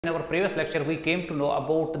In our previous lecture, we came to know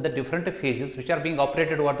about the different phases which are being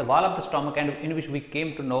operated over the wall of the stomach, and in which we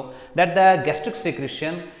came to know that the gastric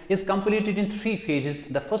secretion is completed in three phases.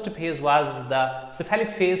 The first phase was the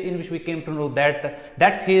cephalic phase, in which we came to know that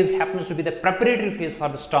that phase happens to be the preparatory phase for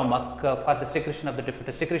the stomach for the secretion of the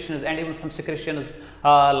different secretions, and even some secretions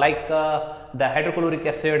like the hydrochloric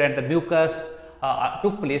acid and the mucus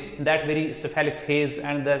took place in that very cephalic phase,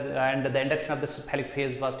 and the induction of the cephalic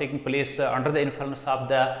phase was taking place under the influence of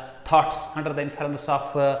the thoughts, under the influence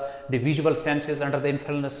of the visual senses, under the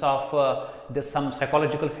influence of some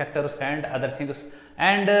psychological factors and other things.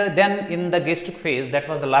 And then in the gastric phase, that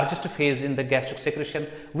was the largest phase in the gastric secretion,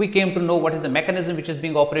 we came to know what is the mechanism which is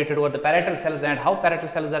being operated over the parietal cells, and how parietal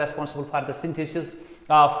cells are responsible for the synthesis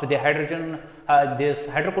of the hydrogen, this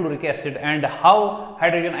hydrochloric acid, and how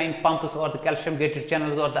hydrogen ion pumps or the calcium gated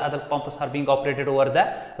channels or the other pumps are being operated over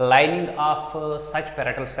the lining of such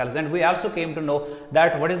parietal cells. And we also came to know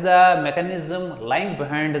that what is the mechanism lying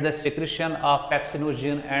behind the secretion of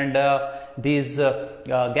pepsinogen and these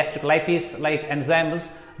gastric lipase like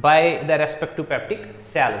enzymes by the respective peptic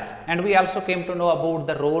cells. And we also came to know about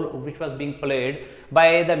the role which was being played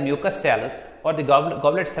by the mucus cells or the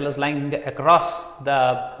goblet cells lying across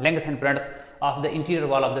the length and breadth of the interior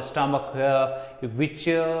wall of the stomach, which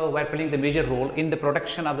were playing the major role in the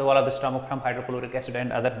protection of the wall of the stomach from hydrochloric acid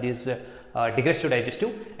and other these degressive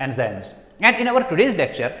digestive enzymes. And in our today's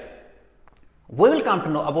lecture, we will come to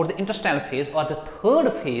know about the intestinal phase or the third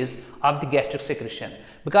phase of the gastric secretion,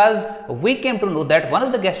 because we came to know that once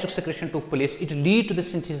the gastric secretion took place, it lead to the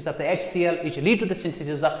synthesis of the HCl, it lead to the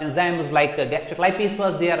synthesis of enzymes like gastric lipase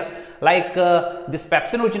was there, like this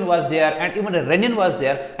pepsinogen was there, and even a renin was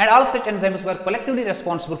there, and all such enzymes were collectively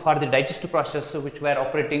responsible for the digestive process, which were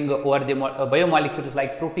operating over the biomolecules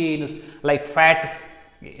like proteins, like fats,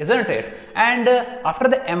 isn't it? And after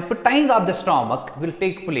the emptying of the stomach will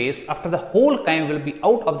take place, after the whole chyme will be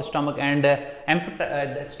out of the stomach and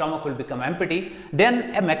the stomach will become empty,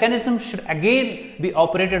 then a mechanism should again be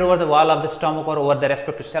operated over the wall of the stomach or over the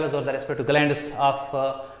respective cells or the respective glands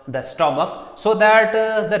of the stomach, so that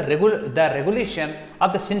the regulation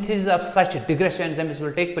of the synthesis of such digressive enzymes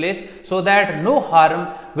will take place, so that no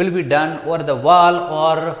harm will be done over the wall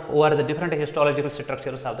or over the different histological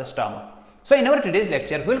structures of the stomach. So, in our today's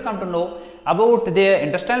lecture, we will come to know about the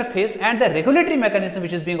intestinal phase and the regulatory mechanism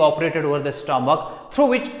which is being operated over the stomach, through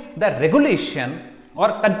which the regulation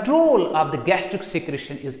or control of the gastric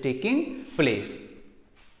secretion is taking place.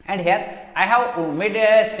 And here I have made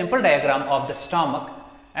a simple diagram of the stomach,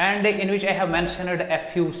 and in which I have mentioned a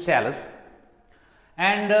few cells,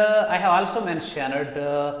 and I have also mentioned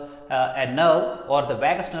a nerve or the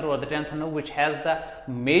vagus nerve or the 10th nerve, which has the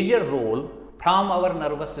major role from our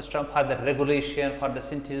nervous system for the regulation, for the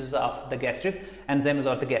synthesis of the gastric enzymes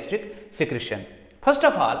or the gastric secretion. First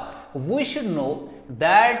of all, we should know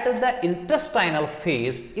that the intestinal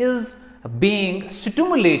phase is being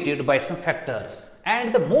stimulated by some factors,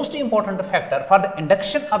 and the most important factor for the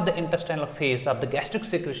induction of the intestinal phase of the gastric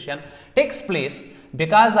secretion takes place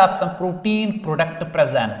because of some protein product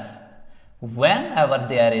presence. Whenever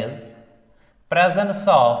there is presence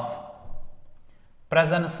of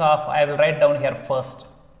I will write down here first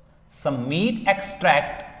some meat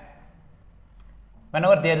extract.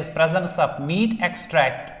 Whenever there is presence of meat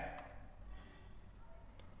extract,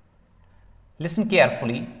 listen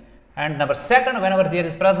carefully. And number second, whenever there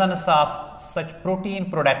is presence of such protein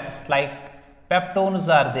products like peptones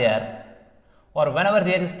are there, or whenever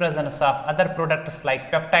there is presence of other products like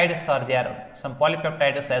peptides are there, some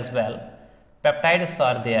polypeptides as well, peptides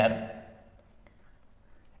are there,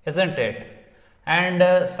 isn't it?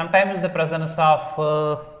 And sometimes the presence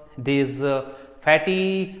of these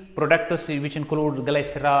fatty products which include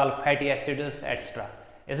glycerol, fatty acids, etc.,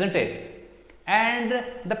 isn't it? And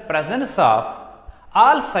the presence of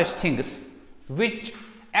all such things which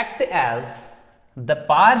act as the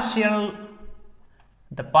partial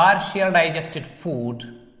digested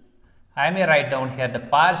food, I may write down here the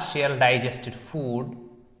partial digested food,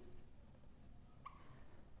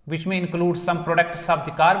 which may include some products of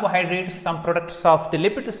the carbohydrates, some products of the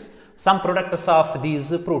lipids, some products of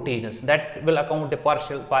these proteins, that will account the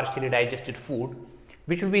partially digested food,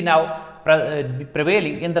 which will be now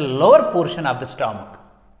prevailing in the lower portion of the stomach,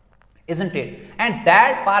 isn't it? And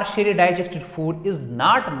that partially digested food is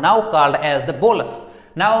not now called as the bolus.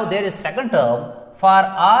 Now there is second term for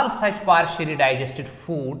all such partially digested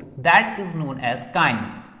food, that is known as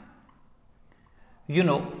chyme. You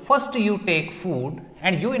know, first you take food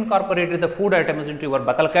and you incorporated the food items into your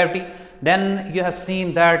buccal cavity, then you have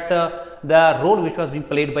seen that the role which was being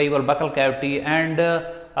played by your buccal cavity, and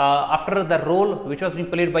after the role which was being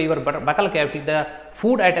played by your buccal cavity, the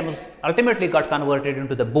food items ultimately got converted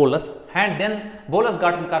into the bolus, and then bolus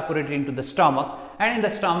got incorporated into the stomach, and in the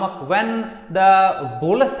stomach, when the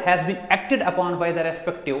bolus has been acted upon by the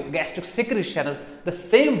respective gastric secretions, the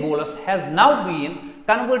same bolus has now been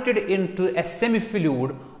converted into a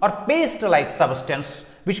semi-fluid or paste-like substance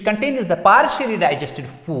which contains the partially digested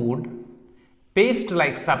food,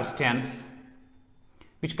 paste-like substance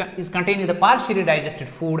which is contained in the partially digested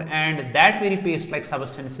food, and that very paste-like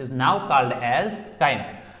substance is now called as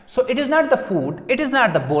chyme. So it is not the food, it is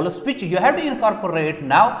not the bolus which you have to incorporate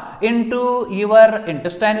now into your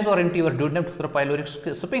intestines or into your duodenum pyloric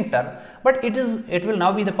sphincter, but it will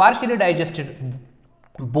now be the partially digested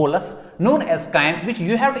bolus known as chyme, which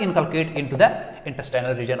you have to inculcate into the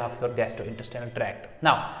intestinal region of your gastrointestinal tract.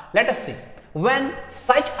 Now let us see, when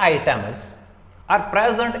such items are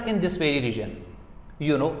present in this very region,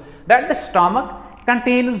 you know that the stomach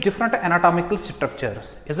contains different anatomical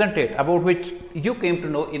structures, isn't it, about which you came to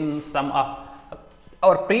know in some of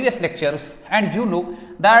our previous lectures, and you know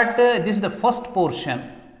that this is the first portion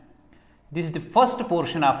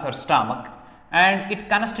of your stomach, and it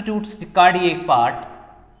constitutes the cardiac part.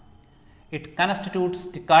 It constitutes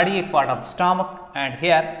the cardiac part of the stomach, and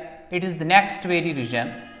here it is the next very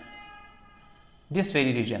region, this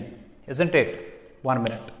very region, isn't it? 1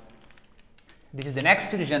 minute. This is the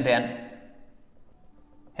next region, then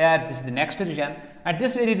here this is the next region, and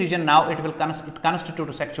this very region now it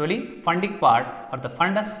constitutes actually fundic part or the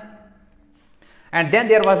fundus, and then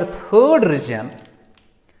there was the third region,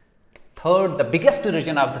 the biggest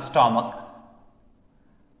region of the stomach,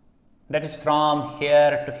 that is from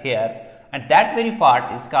here to here, and that very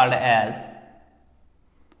part is called as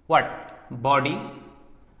what? Body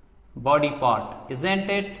part, isn't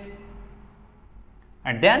it?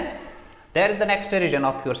 And then there is the next region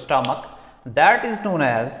of your stomach, that is known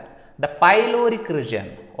as the pyloric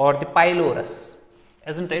region or the pylorus,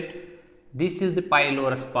 isn't it? This is the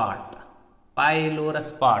pylorus part, and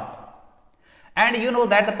you know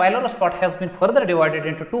that the pylorus part has been further divided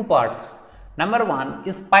into two parts. Number one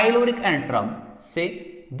is pyloric antrum,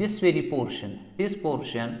 say this very portion, this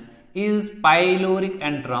portion is pyloric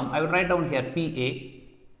antrum. I will write down here PA,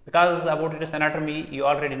 because about its anatomy you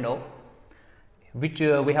already know, which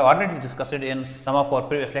we have already discussed in some of our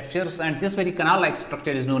previous lectures, and this very canal-like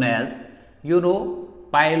structure is known as, you know,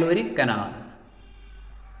 pyloric canal.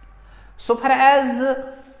 So far as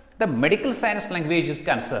the medical science language is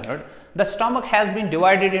concerned, the stomach has been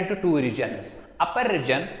divided into two regions, upper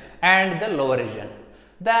region and the lower region.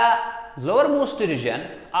 The lowermost region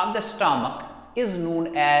of the stomach is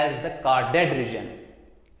known as the caudate region,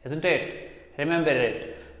 isn't it? Remember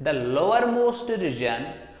it, the lowermost region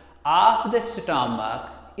of the stomach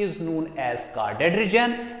is known as caudate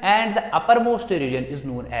region, and the uppermost region is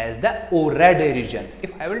known as the orad region.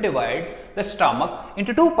 If I will divide the stomach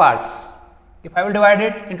into two parts,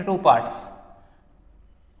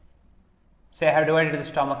 say I have divided the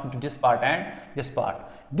stomach into this part and this part,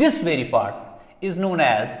 this very part is known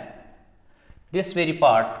as,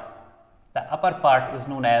 the upper part is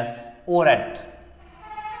known as orad,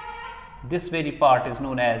 this very part is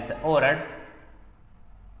known as the orad.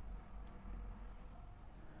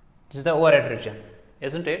 This is the orad region,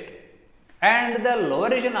 isn't it? And the lower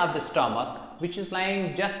region of the stomach, which is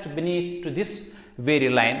lying just beneath to this very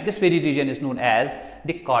line, this very region is known as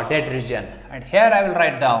the caudate region, and here I will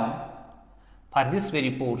write down for this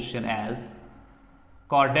very portion as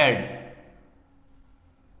caudate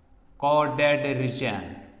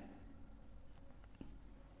region.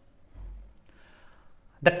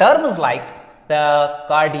 The terms like the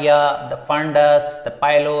cardia, the fundus, the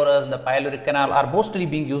pylorus, the pyloric canal are mostly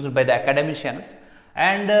being used by the academicians,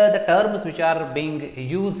 and the terms which are being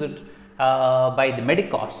used by the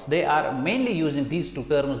medicos, they are mainly using these two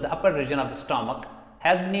terms. The upper region of the stomach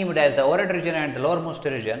has been named as the orad region, and the lowermost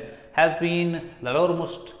region has been, the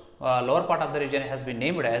lower part of the region has been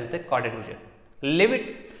named as the caudate region. Leave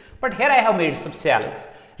it. But here I have made some cells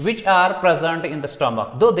which are present in the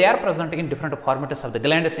stomach, though they are present in different formats of the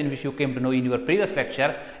glands, in which you came to know in your previous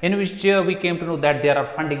lecture, in which we came to know that there are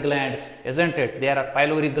fundic glands, isn't it? There are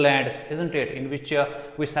pylori glands, isn't it? In which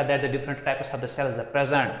we said that the different types of the cells are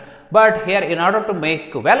present. But here, in order to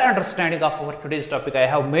make well understanding of our today's topic, I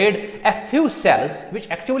have made a few cells which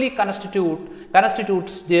actually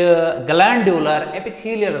constitutes the glandular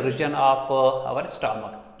epithelial region of our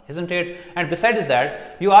stomach, isn't it? And besides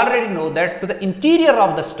that, you already know that to the interior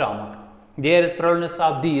of the stomach there is prevalence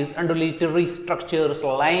of these undulatory structures,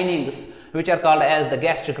 linings, which are called as the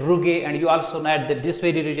gastric rugae, and you also know that this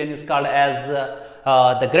very region is called as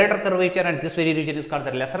the greater curvature, and this very region is called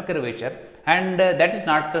the lesser curvature, and that is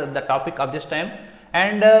not the topic of this time.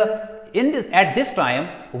 And at this time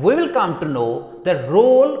we will come to know the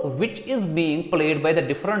role which is being played by the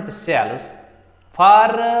different cells for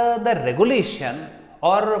the regulation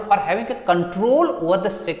or for having a control over the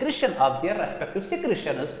secretion of their respective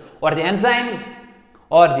secretions, or the enzymes,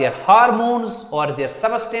 or their hormones, or their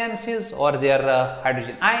substances, or their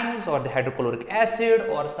hydrogen ions, or the hydrochloric acid,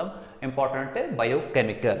 or some important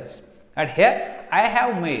biochemicals. And here I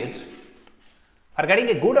have made, for getting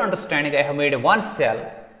a good understanding, I have made one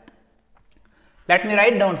cell. Let me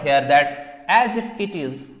write down here that as if it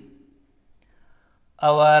is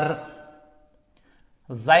our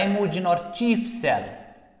zymogen or chief cell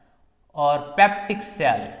or peptic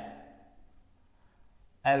cell.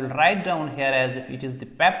 I will write down here as if it is the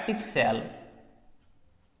peptic cell.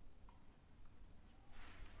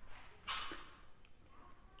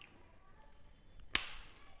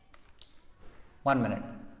 One minute.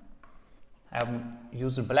 I have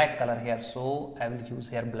used black color here, so I will use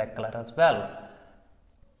here black color as well.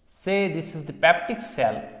 Say this is the peptic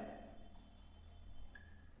cell.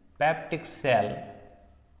 Peptic cell.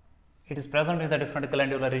 It is present in the different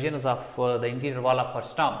glandular regions of the interior wall of our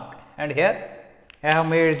stomach. And here I have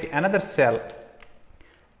made another cell,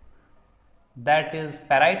 that is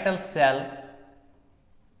parietal cell.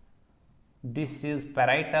 This is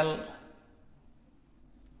parietal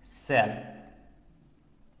cell.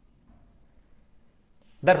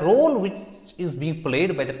 The role which is being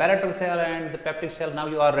played by the parietal cell and the peptic cell, now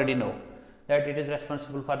you already know that it is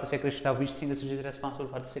responsible for the secretion of which things, it is responsible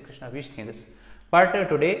for the secretion of which things. But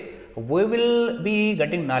today we will be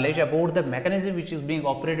getting knowledge about the mechanism which is being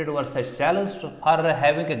operated over such cells for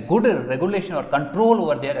having a good regulation or control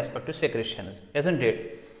over their respective secretions, isn't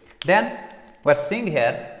it? Then we are seeing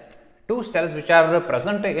here two cells which are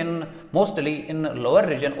present in mostly in lower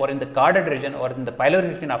region or in the caudate region or in the pylori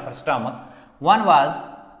region of our stomach. One was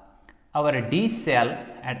our D cell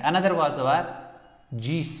and another was our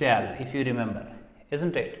G cell, if you remember,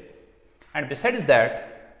 isn't it? And besides that,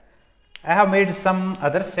 I have made some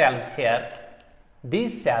other cells here.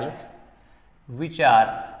 These cells which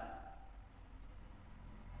are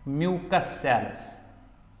mucus cells,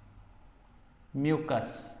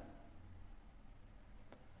 mucus.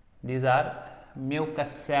 These are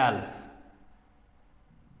mucus cells.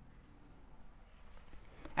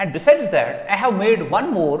 And besides that, I have made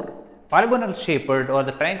one more polygonal shaped or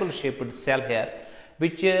the triangle shaped cell here,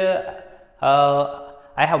 which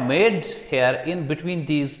I have made here in between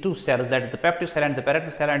these two cells, that is the peptic cell and the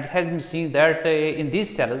parietal cell, and it has been seen that in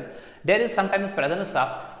these cells there is sometimes presence of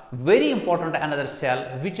very important another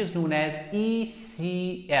cell which is known as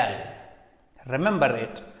ECL. Remember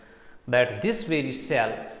it, that this very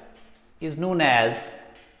cell is known as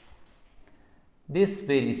this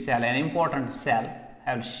very cell, an important cell.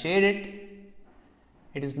 I will shade it.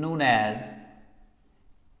 It is known as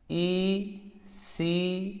ECL.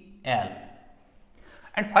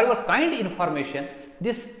 And for your kind information,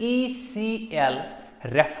 this ECL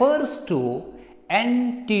refers to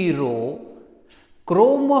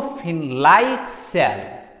enterochromaffin-like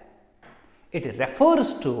cell. It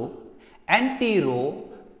refers to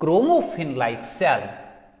enterochromaffin-like cell.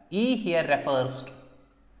 E here refers to,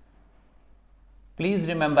 please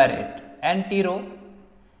remember it, entero.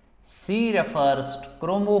 C refers to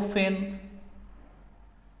chromaffin,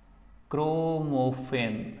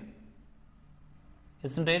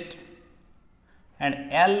 isn't it? And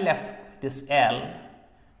this L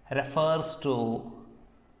refers to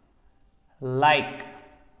like.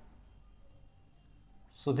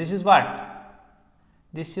 So this is what?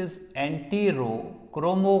 This is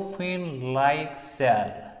enterochromaffin-like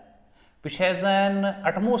cell, which has an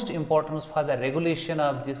utmost importance for the regulation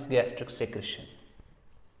of this gastric secretion.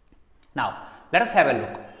 Now, let us have a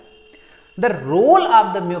look. The role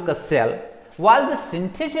of the mucus cell was the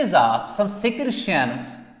synthesis of some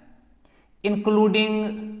secretions,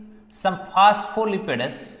 including some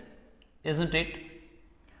phospholipids, isn't it?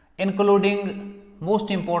 Including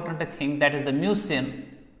most important thing, that is the mucin,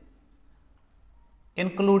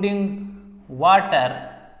 including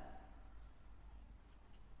water,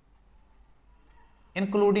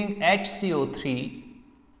 including HCO3.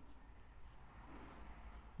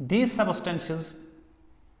 These substances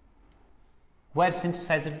were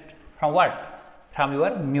synthesized from what? From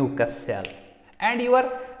your mucus cell. And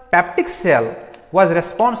your peptic cell was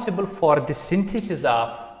responsible for the synthesis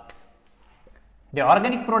of the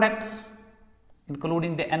organic products,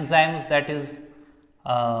 including the enzymes, that is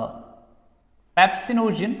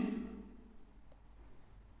pepsinogen.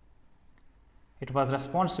 It was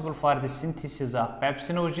responsible for the synthesis of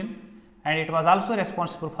pepsinogen, and it was also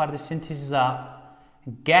responsible for the synthesis of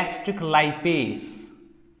gastric lipase.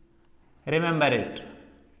 Remember it,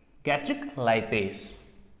 gastric lipase.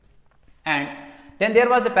 And then there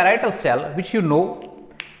was the parietal cell, which you know,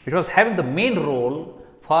 which was having the main role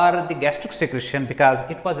for the gastric secretion, because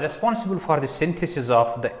it was responsible for the synthesis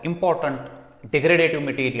of the important degradative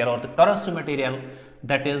material or the corrosive material,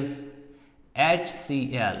 that is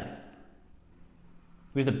HCl,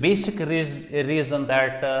 which is the basic reason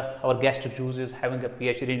that our gastric juice is having a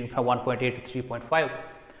pH ranging from 1.8 to 3.5,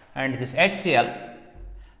 and this HCl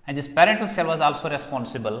and this parietal cell was also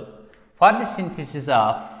responsible for the synthesis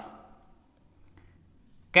of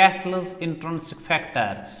Casl's intrinsic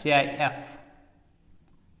factor, CIF,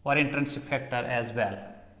 or intrinsic factor as well,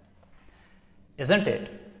 isn't it?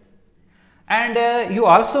 And you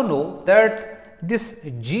also know that this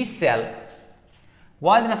G cell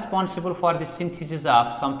was responsible for the synthesis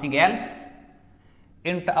of something else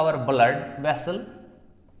into our blood vessel,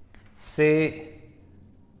 say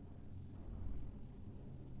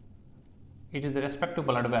it is the respective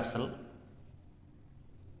blood vessel,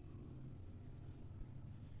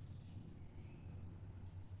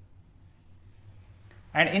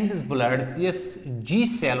 and in this blood this G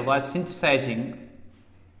cell was synthesizing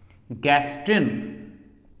gastrin,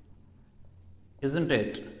 isn't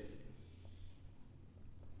it?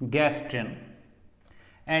 Gastrin.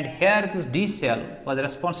 And here this D cell was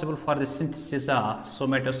responsible for the synthesis of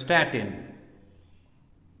somatostatin.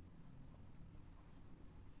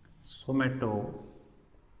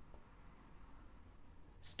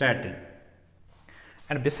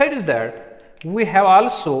 And besides that, we have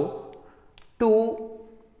also two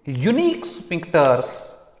unique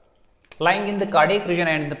sphincters lying in the cardiac region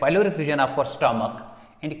and in the pyloric region of our stomach.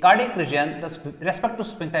 In the cardiac region, the respective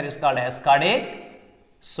sphincter is called as cardiac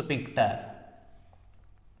sphincter.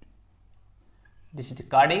 This is the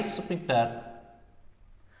cardiac sphincter,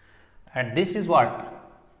 and this is what?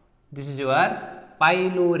 This is your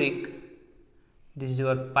pyloric. This is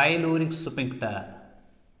your pyloric sphincter,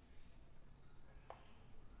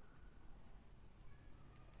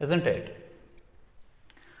 isn't it?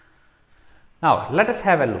 Now let us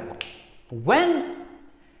have a look. When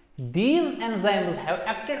these enzymes have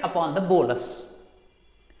acted upon the bolus,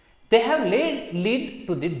 they have led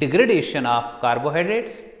to the degradation of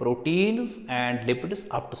carbohydrates, proteins and lipids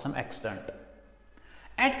up to some extent.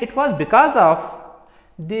 And it was because of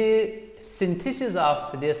the synthesis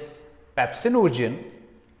of this pepsinogen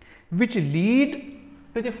which lead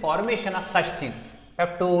to the formation of such things,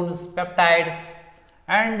 peptones, peptides.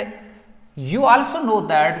 And you also know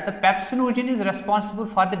that the pepsinogen is responsible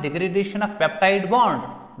for the degradation of peptide bond.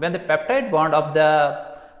 When the peptide bond of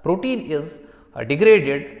the protein is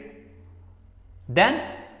degraded, then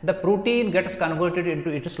the protein gets converted into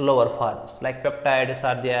its lower forms, like peptides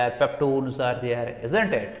are there, peptones are there,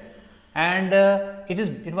 isn't it? And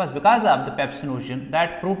it was because of the pepsinogen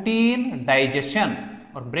that protein digestion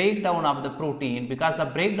or breakdown of the protein, because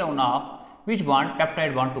of breakdown of which bond?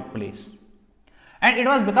 Peptide bond took place. And it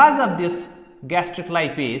was because of this gastric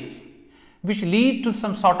lipase which lead to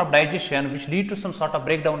some sort of digestion, which lead to some sort of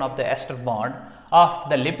breakdown of the ester bond of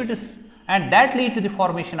the lipids, and that lead to the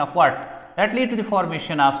formation of what? That lead to the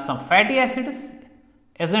formation of some fatty acids,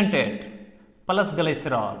 isn't it? Plus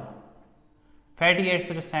glycerol, fatty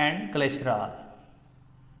acids and glycerol.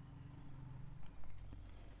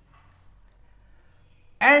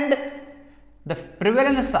 And the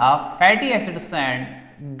prevalence of fatty acids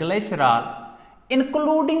and glycerol,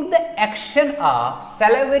 including the action of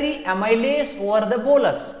salivary amylase over the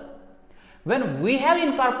bolus. When we have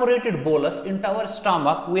incorporated bolus into our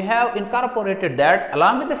stomach, we have incorporated that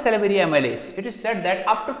along with the salivary amylase. It is said that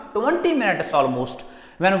up to 20 minutes almost,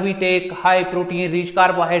 when we take high protein rich,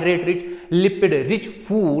 carbohydrate rich, lipid rich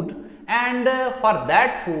food, and for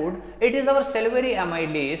that food, it is our salivary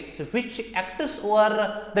amylase which acts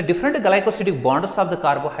over the different glycosidic bonds of the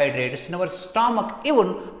carbohydrates in our stomach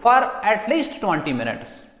even for at least 20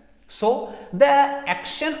 minutes. So the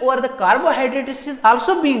action over the carbohydrates is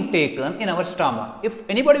also being taken in our stomach. If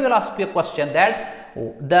anybody will ask you a question that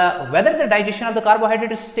whether the digestion of the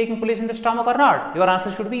carbohydrates is taking place in the stomach or not, your answer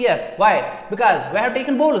should be yes. Why? Because we have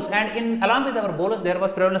taken bolus, and along with our bolus there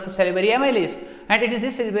was prevalence of salivary amylase, and it is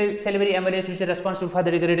this salivary amylase which is responsible for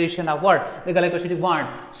the degradation of what? The glycosidic bond.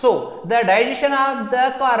 So the digestion of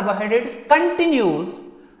the carbohydrates continues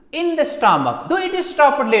in the stomach, though it is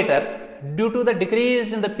stopped later due to the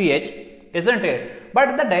decrease in the pH, isn't it?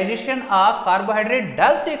 But the digestion of carbohydrate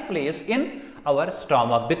does take place in our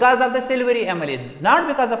stomach because of the salivary amylase, not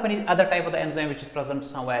because of any other type of the enzyme which is present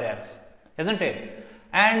somewhere else, isn't it?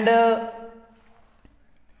 And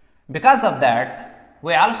because of that,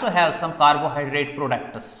 we also have some carbohydrate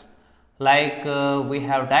products like we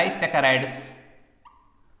have disaccharides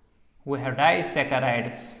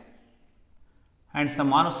and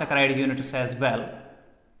some monosaccharide units as well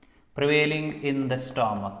prevailing in the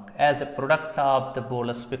stomach as a product of the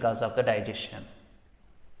bolus because of the digestion.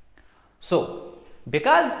 So,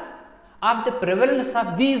 because of the prevalence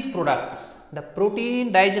of these products, the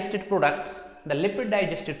protein digested products, the lipid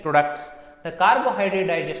digested products, the carbohydrate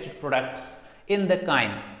digested products in the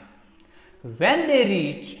chyme, when they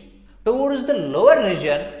reach towards the lower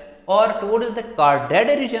region or towards the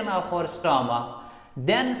chordate region of our stomach,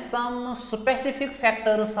 then some specific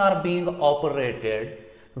factors are being operated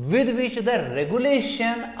with which the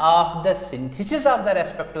regulation of the synthesis of the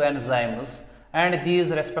respective enzymes and these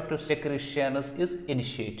respective secretions is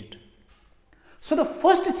initiated. So, the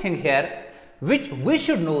first thing here which we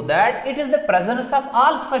should know that it is the presence of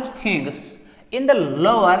all such things in the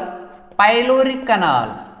lower pyloric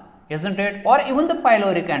canal, isn't it, or even the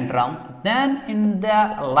pyloric antrum, then in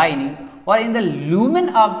the lining or in the lumen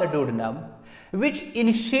of the duodenum, which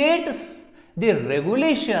initiates the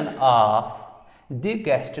regulation of the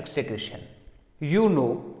gastric secretion. You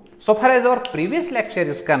know, so far as our previous lecture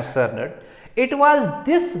is concerned, it was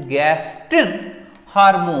this gastrin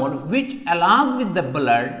hormone which along with the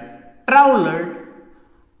blood traveled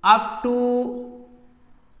up to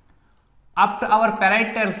our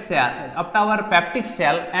parietal cell, up to our peptic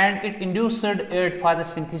cell, and it induced it for the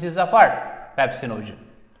synthesis of what? Pepsinogen,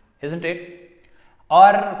 isn't it?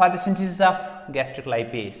 Or for the synthesis of gastric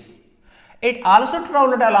lipase. It also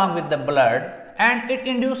traveled along with the blood and it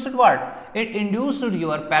induced what? It induced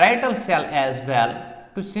your parietal cell as well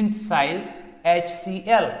to synthesize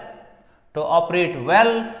HCl to operate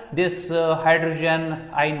well this hydrogen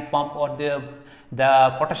ion pump or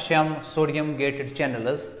the potassium sodium gated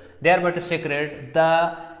channels, thereby to secrete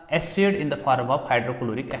the acid in the form of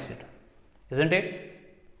hydrochloric acid, isn't it?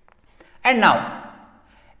 And now,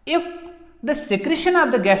 if the secretion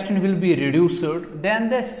of the gastrin will be reduced, then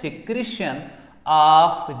the secretion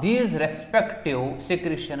of these respective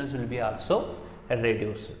secretions will be also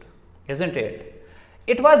reduced, isn't it?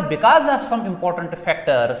 It was because of some important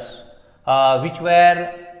factors which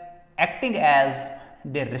were acting as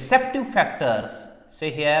the receptive factors.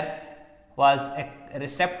 Say here was a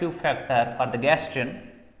receptive factor for the gastrin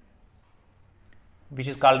which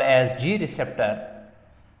is called as G receptor.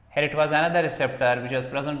 Here it was another receptor which was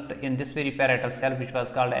present in this very parietal cell which was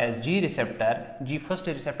called as G receptor, G first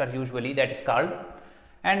receptor usually that is called,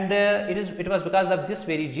 and it was because of this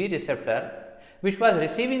very G receptor which was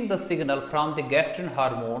receiving the signal from the gastrin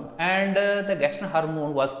hormone, and the gastrin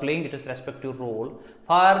hormone was playing its respective role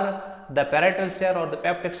for the parietal cell or the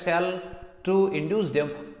peptic cell to induce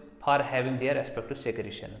them for having their respective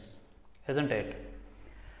secretions, isn't it?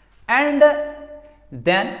 And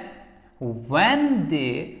then when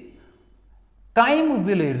the chyme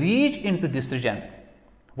will reach into this region,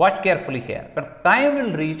 watch carefully here, but chyme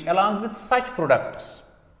will reach along with such products.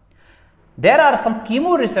 There are some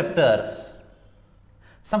chemoreceptors.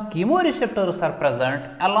 Some chemoreceptors are present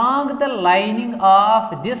along the lining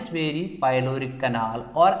of this very pyloric canal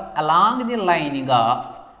or along the lining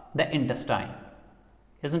of the intestine,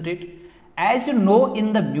 isn't it? As you know,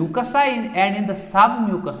 in the mucosa and in the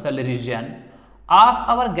submucosal region of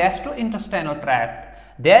our gastrointestinal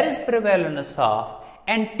tract, there is prevalence of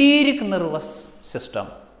enteric nervous system,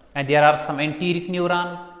 and there are some enteric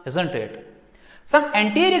neurons, isn't it? Some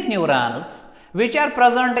enteric neurons which are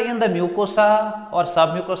present in the mucosa or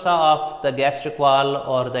submucosa of the gastric wall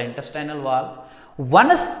or the intestinal wall.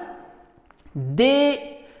 Once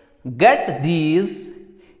they get these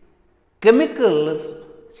chemicals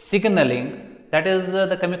signaling, that is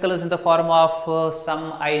the chemicals in the form of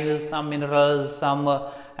some ions, some minerals, some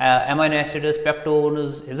amino acids,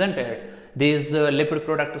 peptones, isn't it? These lipid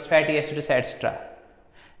products, fatty acids, etc.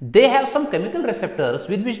 They have some chemical receptors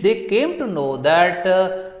with which they came to know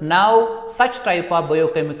that now such type of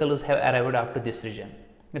biochemicals have arrived up to this region.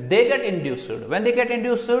 They get induced. When they get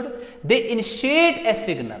induced, they initiate a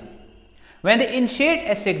signal. When they initiate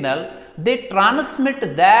a signal, they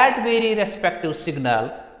transmit that very respective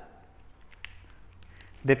signal.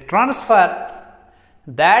 They transfer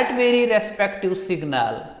that very respective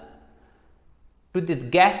signal to the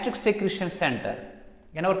gastric secretion center.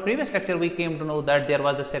 In our previous lecture, we came to know that there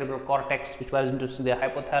was the cerebral cortex which was inducing the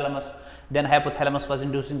hypothalamus, then hypothalamus was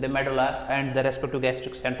inducing the medulla and the respective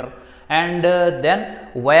gastric center, and then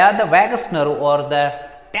via the vagus nerve or the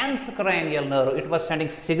 10th cranial nerve, it was sending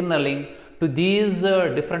signaling to these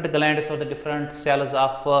different glands or the different cells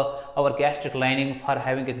of our gastric lining for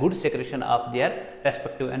having a good secretion of their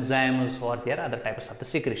respective enzymes or their other types of the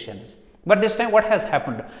secretions. But this time what has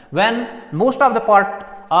happened, when most of the part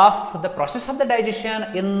of the process of the digestion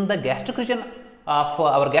in the gastric region of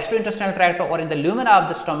our gastrointestinal tract or in the lumina of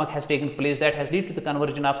the stomach has taken place, that has led to the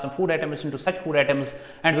conversion of some food items into such food items,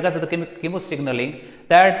 and because of the chemosignaling,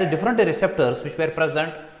 that the different receptors which were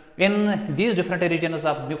present in these different regions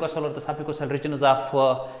of mucosal or the submucosal regions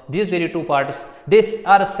of these very two parts, these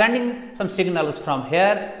are sending some signals from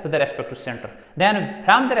here to the respective center. Then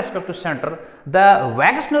from the respective center, the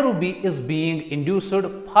vagus nerve is being induced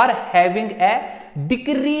for having a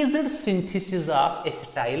decreased synthesis of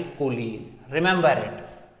acetylcholine. Remember it.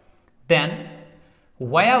 Then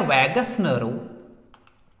via vagus nerve,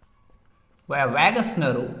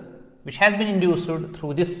 which has been induced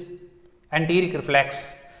through this enteric reflex,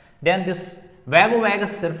 then this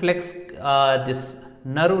vagovagus reflex, this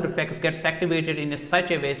nerve reflex gets activated in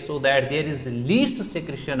such a way so that there is least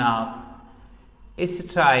secretion of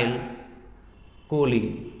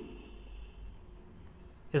acetylcholine,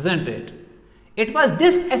 isn't it? It was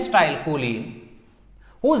this acetylcholine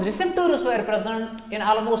whose receptors were present in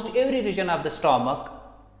almost every region of the stomach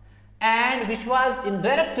and which was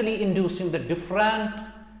indirectly inducing the different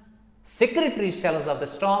secretory cells of the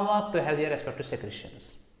stomach to have their respective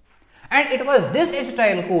secretions. And it was this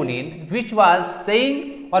acetylcholine which was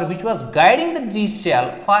saying or which was guiding the D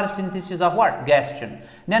cell for synthesis of what? Gastrin.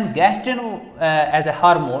 Then gastrin as a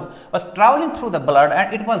hormone was traveling through the blood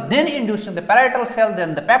and it was then inducing the parietal cell,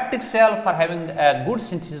 then the peptic cell for having a good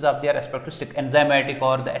synthesis of their respective enzymatic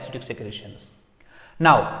or the acidic secretions.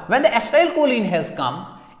 Now, when the acetylcholine has come,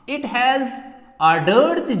 it has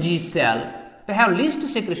ordered the G cell to have least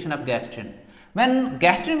secretion of gastrin. When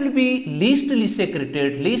gastrin will be leastly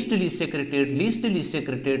secreted,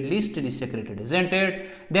 isn't it?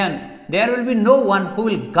 Then there will be no one who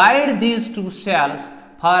will guide these two cells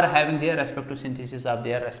for having their respective synthesis of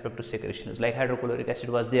their respective secretions, like hydrochloric acid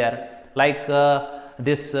was there, like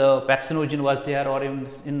this pepsinogen was there, or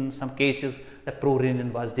in some cases the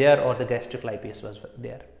prorenin was there, or the gastric lipase was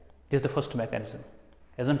there. This is the first mechanism,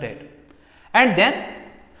 isn't it? And then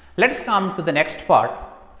let us come to the next part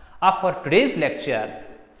of our today's lecture,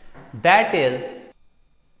 that is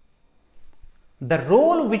the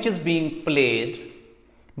role which is being played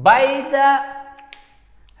by the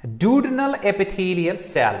duodenal epithelial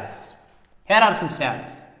cells. Here are some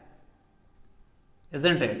cells,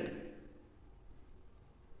 isn't it?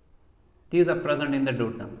 These are present in the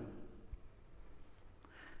duodenum,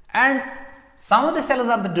 and some of the cells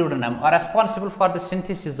of the duodenum are responsible for the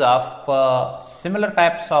synthesis of similar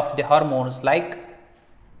types of the hormones, like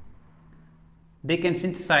they can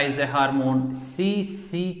synthesize a hormone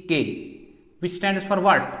CCK, which stands for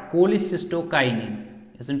what? Cholecystokinin,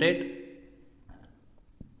 isn't it?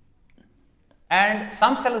 And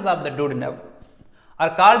some cells of the duodenum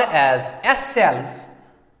are called as S cells.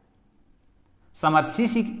 Some are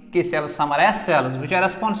CCK cells, some are S cells, which are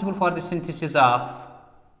responsible for the synthesis of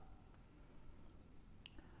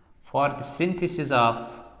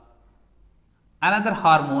another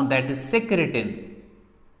hormone, that is secretin,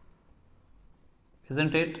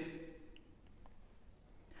 isn't it?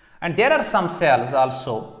 And there are some cells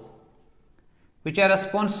also which are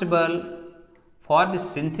responsible for the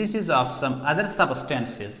synthesis of some other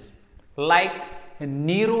substances, like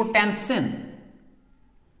neurotensin.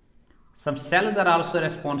 Some cells are also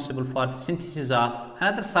responsible for the synthesis of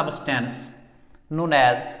another substance known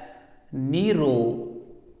as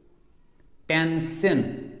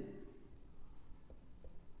neurotensin.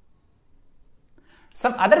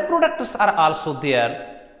 Some other products are also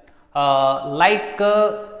there, like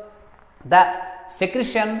the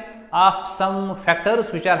secretion of some factors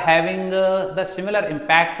which are having the similar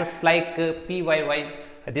impacts, like PYY.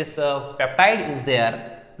 This peptide is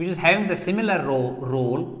there, which is having the similar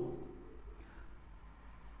role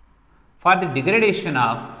for the degradation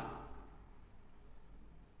of,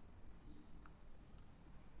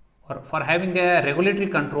 or for having a regulatory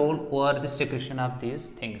control over the secretion of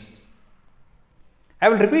these things. I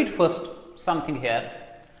will repeat first something here,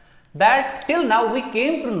 that till now we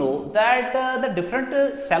came to know that the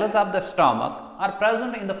different cells of the stomach are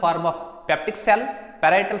present in the form of peptic cells,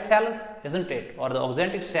 parietal cells, isn't it, or the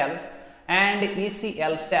oxantic cells, and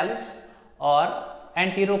ECL cells or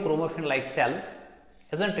enterochromaffin like cells,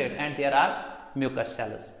 isn't it, and there are mucus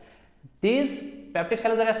cells. These peptic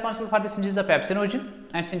cells are responsible for the synthesis of pepsinogen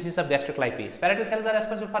and synthesis of gastric lipase. Parietal cells are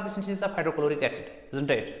responsible for the synthesis of hydrochloric acid, isn't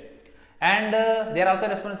it? And they are also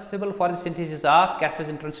responsible for the synthesis of caspase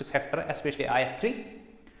intrinsic factor, especially IF3.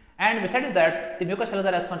 And besides that, the mucous cells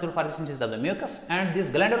are responsible for the synthesis of the mucus, and these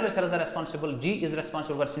glandular cells are responsible. G is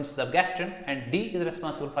responsible for synthesis of gastrin, and D is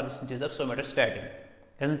responsible for the synthesis of somatostatin,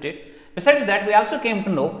 isn't it? Besides that, we also came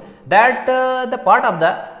to know that the part of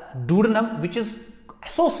the duodenum which is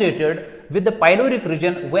associated with the pyloric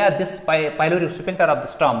region, where this pyloric sphincter of the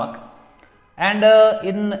stomach, and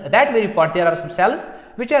in that very part there are some cells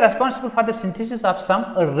which are responsible for the synthesis of some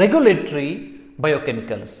regulatory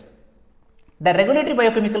biochemicals. The regulatory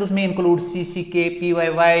biochemicals may include CCK,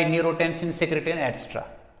 PYY, neurotensin, secretin, etc.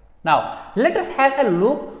 Now, let us have a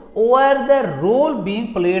look over the role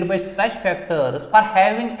being played by such factors for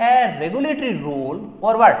having a regulatory role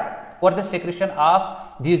or what? Or the secretion of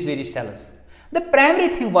these various cells. The primary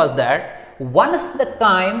thing was that once the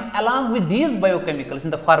chyme along with these biochemicals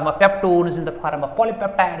in the form of peptones, in the form of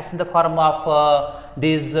polypeptides, in the form of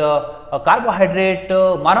these carbohydrate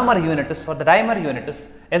monomer units or the dimer units,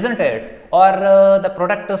 isn't it, or the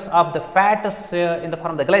products of the fats in the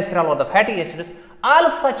form of the glycerol or the fatty acids, all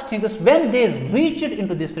such things, when they reached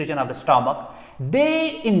into this region of the stomach,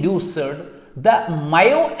 they induced the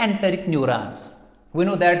myoenteric neurons. We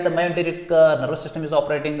know that the myoenteric nervous system is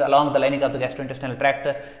operating along the lining of the gastrointestinal tract,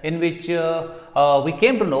 in which we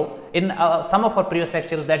came to know in some of our previous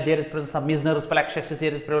lectures that there is presence of Meissner's plexuses,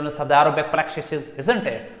 there is prevalence of the Auerbach plexuses, isn't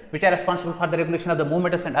it, which are responsible for the regulation of the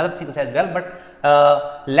movements and other things as well.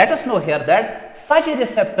 But let us know here that such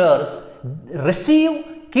receptors receive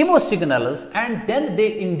chemosignals and then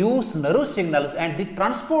they induce nerve signals, and they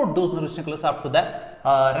transport those nerve signals up to the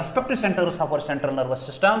respective centers of our central nervous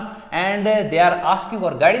system, and they are asking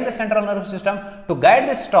or guiding the central nervous system to guide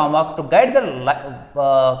the stomach, to guide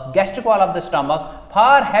the gastric wall of the stomach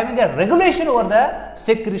for having a regulation over the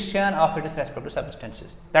secretion of its respective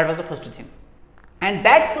substances. That was the first thing, and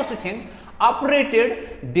that first thing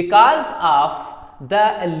operated because of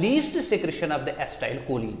the least secretion of the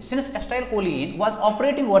acetylcholine. Since acetylcholine was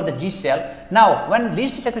operating over the G cell, now when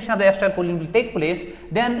least secretion of the acetylcholine will take place,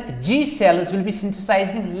 then G cells will be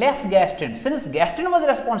synthesizing less gastrin. Since gastrin was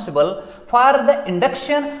responsible for the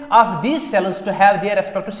induction of these cells to have their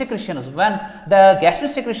respective secretions, when the gastrin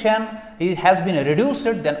secretion has been reduced,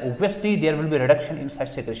 then obviously there will be reduction in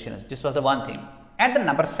such secretions. This was the one thing. And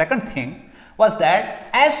the second thing was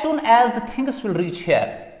that as soon as the things will reach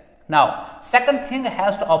here, now, second thing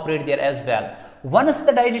has to operate there as well. Once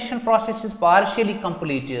the digestion process is partially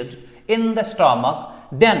completed in the stomach,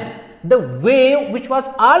 then the wave which was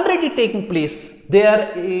already taking place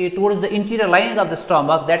there towards the interior lining of the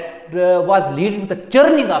stomach, that was leading to the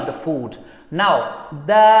churning of the food. Now,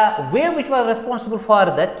 the wave which was responsible for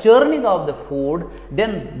the churning of the food,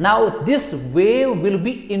 then now this wave will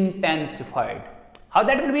be intensified. How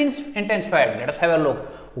that will be intensified? Let us have a look.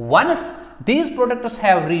 Once these products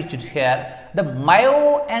have reached here, the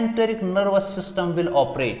myoenteric nervous system will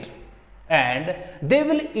operate, and they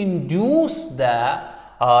will induce the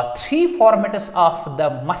three formats of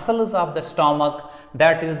the muscles of the stomach,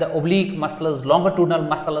 that is the oblique muscles, longitudinal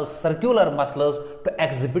muscles, circular muscles, to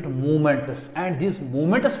exhibit movements, and these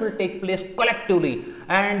movements will take place collectively,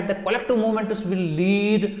 and the collective movements will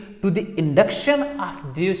lead to the induction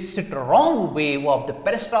of this strong wave of the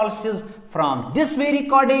peristalsis from this very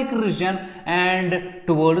cardiac region and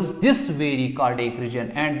towards this very cardiac region,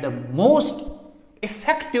 and the most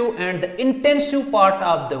effective and the intensive part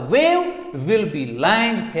of the wave will be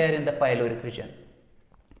lying here in the pyloric region.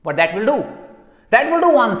 What that will do? That will do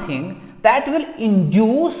one thing, that will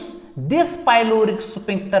induce this pyloric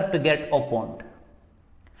sphincter to get opened.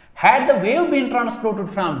 Had the wave been transported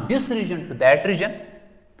from this region to that region,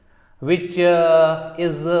 which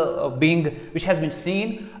which has been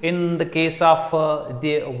seen in the case of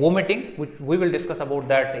the vomiting, which we will discuss about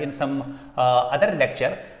that in some other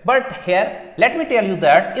lecture. But here let me tell you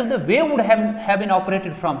that if the wave would have been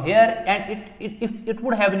operated from here, and if it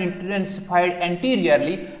would have been intensified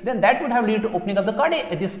anteriorly, then that would have led to opening of the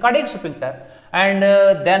cardiac sphincter, and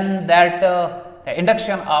then that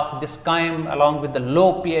induction of this chyme along with the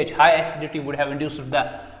low pH, high acidity would have induced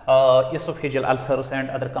the esophageal ulcers and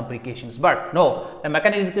other complications. But no, the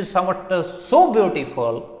mechanism is somewhat so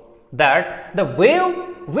beautiful that the wave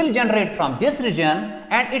will generate from this region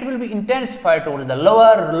and it will be intensified towards the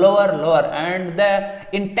lower, and the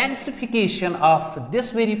intensification of this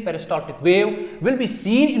very peristaltic wave will be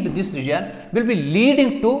seen into this region, will be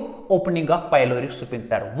leading to opening of pyloric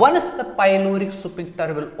sphincter. Once the pyloric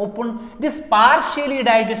sphincter will open, this partially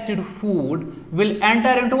digested food will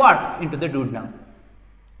enter into what? Into the duodenum.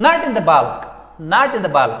 Not in the bulk, not in the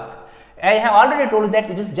bulk. I have already told you that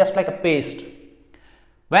it is just like a paste.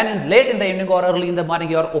 When late in the evening or early in the morning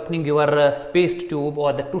you are opening your paste tube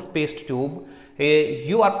or the toothpaste tube,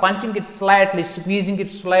 you are punching it slightly, squeezing it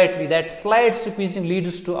slightly, that slight squeezing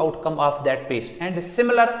leads to outcome of that paste, and a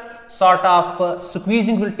similar sort of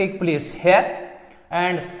squeezing will take place here,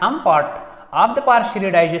 and some part of the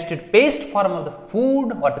partially digested paste form of the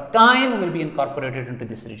food or the chyme will be incorporated into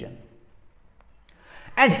this region.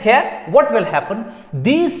 And here what will happen?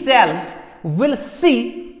 These cells will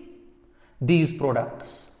see these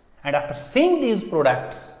products, and after seeing these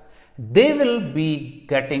products, they will be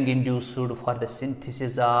getting induced for the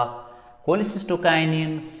synthesis of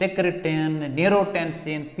cholecystokinin, secretin,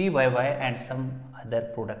 neurotensin, PYY, and some other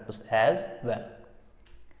products as well.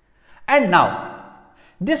 And now,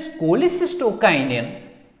 this cholecystokinin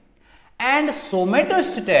and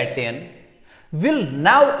somatostatin will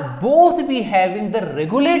now both be having the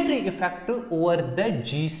regulatory effect over the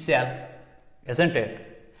G cell, isn't it?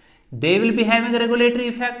 They will be having a regulatory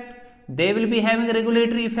effect. They will be having a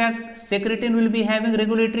regulatory effect. Secretin will be having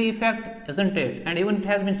regulatory effect, isn't it? And even it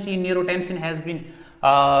has been seen, neurotensin has been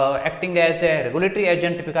acting as a regulatory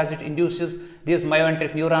agent because it induces these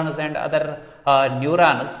myoenteric neurons and other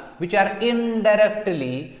neurons, which are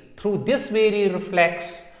indirectly through this very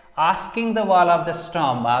reflex asking the wall of the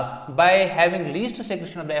stomach by having least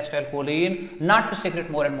secretion of the acetylcholine not to secrete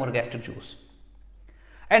more and more gastric juice.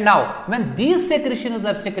 And now, when these secretions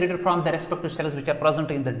are secreted from the respective cells which are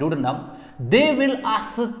present in the duodenum, they will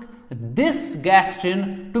ask this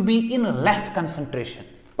gastrin to be in less concentration.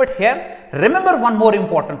 But here, remember one more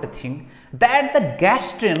important thing, that the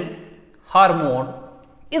gastrin hormone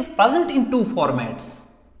is present in two formats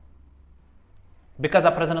because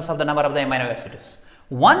of presence of the number of the amino acids.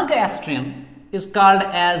 One gastrin is called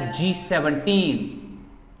as G17.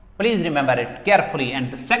 Please remember it carefully,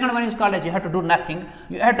 and the second one is called as, you have to do nothing,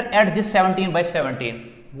 you have to add this 17 by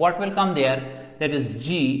 17. What will come there? That is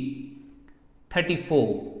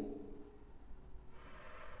G34.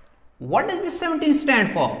 What does this 17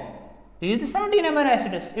 stand for? This is the 17 amino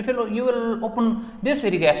acids. If you will open this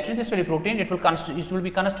very gastrin, this very protein, it will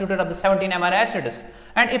be constituted of the 17 amino acids.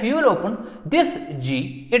 And if you will open this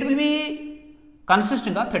G, it will be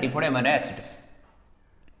consisting of 34 amino acids.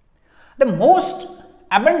 The most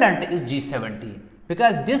abundant is G17,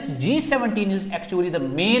 because this G17 is actually the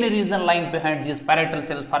main reason lying behind these parietal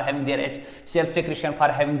cells for having their HCl secretion, for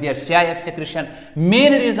having their CIF secretion,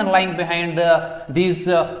 main reason lying behind these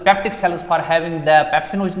peptic cells for having the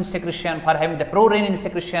pepsinogen secretion, for having the prorenin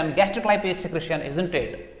secretion, gastric lipase secretion, isn't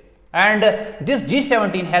it? And this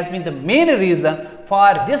G17 has been the main reason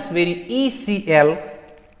for this very ECL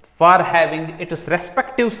for having its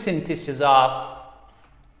respective synthesis of.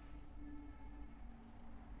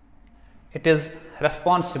 It is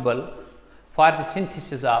responsible for the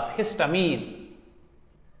synthesis of histamine.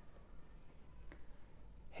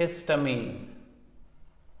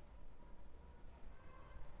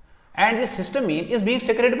 And this histamine is being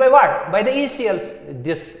secreted by what? By the ECL,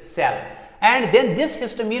 this cell. And then this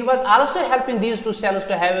histamine was also helping these two cells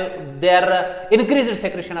to have their increased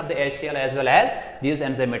secretion of the HCl as well as these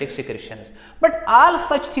enzymatic secretions. But all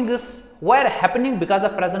such things were happening because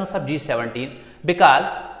of presence of G17, because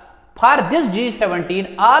for this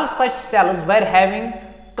G17, all such cells were having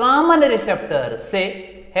common receptors.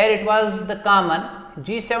 Say, here it was the common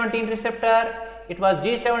G17 receptor, it was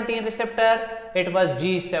G17 receptor, it was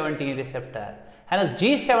G17 receptor. Hence,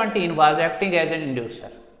 G17 was acting as an inducer.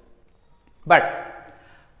 But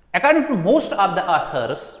according to most of the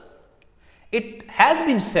authors, it has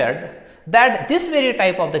been said that this very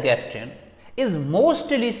type of the gastrin is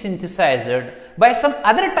mostly synthesized by some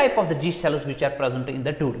other type of the G cells which are present in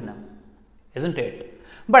the duodenum, isn't it?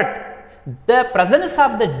 But the presence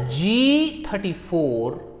of the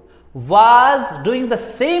G34 was doing the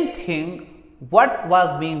same thing what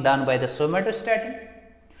was being done by the somatostatin,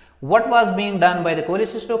 what was being done by the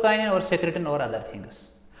cholecystokinin or secretin or other things.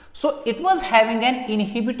 So it was having an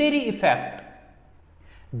inhibitory effect.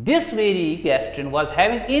 This very gastrin was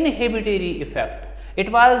having inhibitory effect. It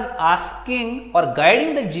was asking or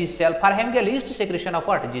guiding the G cell for having a least secretion of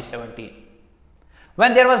what? G17.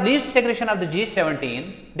 When there was least secretion of the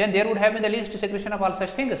G17, then there would have been the least secretion of all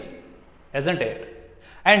such things, isn't it?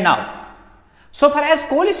 And now, so far as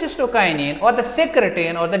cholecystokinin or the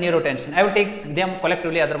secretin or the neurotensin, I will take them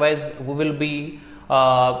collectively, otherwise we will be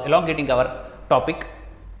elongating our topic.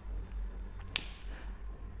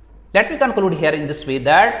 Let me conclude here in this way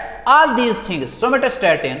that all these things,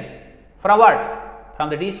 somatostatin from what? From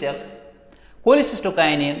the D cell,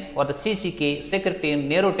 cholecystokinin or the CCK, secretin,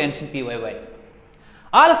 neurotensin, PYY.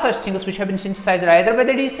 All such things which have been synthesized either by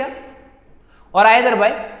the D cell or either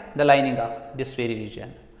by the lining of this very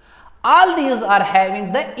region. All these are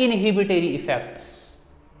having the inhibitory effects.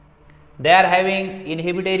 They are having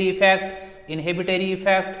inhibitory effects,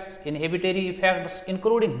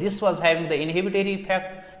 including this was having the inhibitory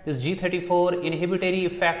effect, this G34 inhibitory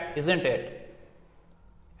effect, isn't it?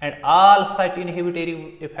 And all such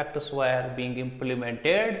inhibitory effects were being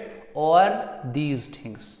implemented over these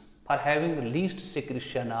things for having the least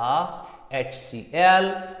secretion of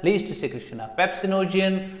HCl, least secretion of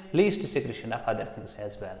pepsinogen, least secretion of other things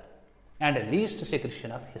as well, and least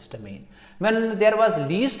secretion of histamine. When there was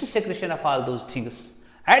least secretion of all those things,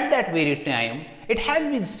 at that very time, it has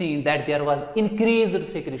been seen that there was increased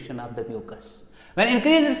secretion of the mucus. When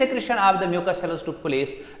increased secretion of the mucus cells took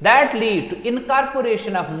place, that led to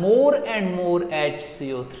incorporation of more and more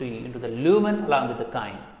HCO3 into the lumen along with the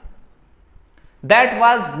chyme. That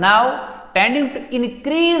was now tending to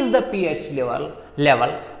increase the pH level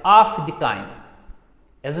of the chyme,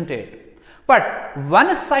 isn't it? But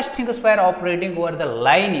when such things were operating over the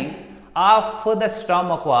lining of the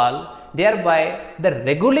stomach wall, thereby the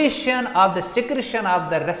regulation of the secretion of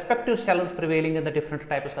the respective cells prevailing in the different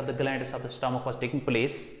types of the glands of the stomach was taking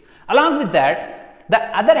place. Along with that, the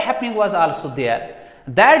other happening was also there,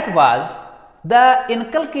 that was the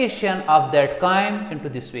inculcation of that chyme into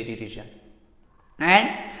this very region. And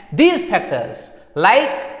these factors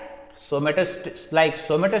like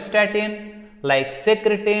somatostatin, like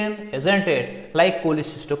secretin, isn't it, like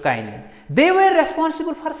cholecystokinin, they were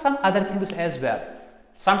responsible for some other things as well.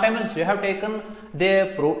 Sometimes you have taken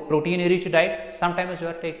the protein rich diet, sometimes you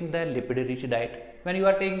are taking the lipid rich diet. When you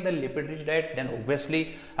are taking the lipid rich diet, then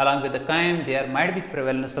obviously along with the chyme there might be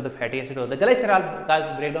prevalence of the fatty acid or the glycerol,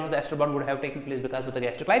 because breakdown of the ester bond would have taken place because of the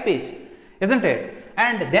gastric lipase, isn't it?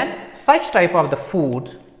 And then such type of the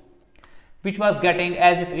food which was getting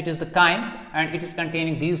as if it is the chyme and it is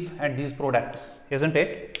containing these and these products, isn't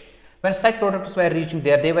it? When such products were reaching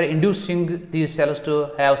there, they were inducing these cells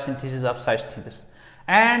to have synthesis of such things.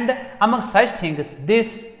 And among such things,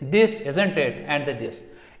 this, isn't it, and this,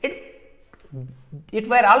 it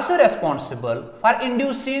were also responsible for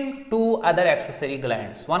inducing two other accessory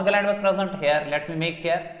glands. One gland was present here, let me make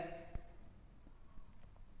here.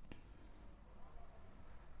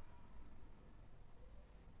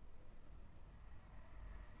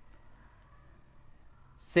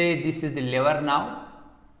 Say this is the liver now.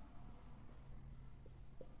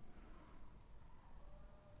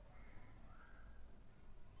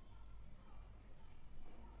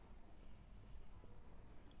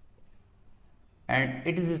 And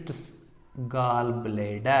it is its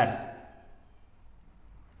gallbladder.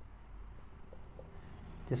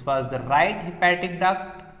 This was the right hepatic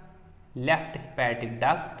duct, left hepatic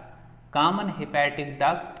duct, common hepatic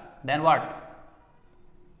duct, then what?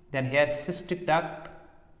 Then here cystic duct,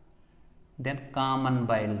 then common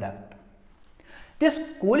bile duct. This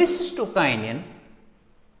cholecystokinin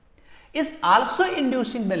is also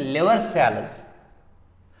inducing the liver cells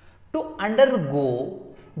to undergo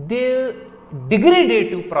the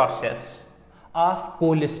degradative process of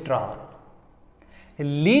cholesterol,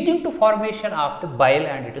 leading to formation of the bile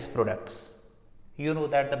and its products. You know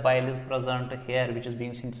that the bile is present here, which is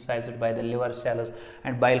being synthesized by the liver cells,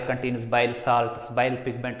 and bile contains bile salts, bile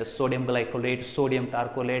pigment, sodium glycolate, sodium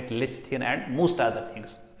tarcholate, lecithin, and most other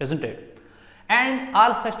things, isn't it? And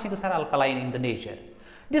all such things are alkaline in the nature.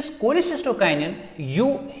 This cholecystokinin,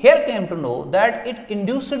 you here came to know that it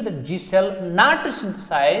induced the G cell not to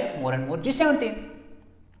synthesize more and more G17.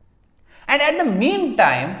 And at the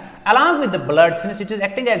meantime, along with the blood, since it is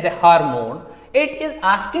acting as a hormone, it is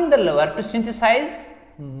asking the liver to synthesize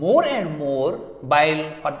more and more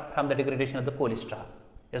bile from the degradation of the cholesterol,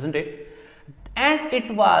 isn't it? And it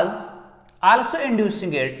was also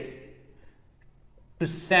inducing it to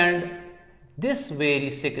send this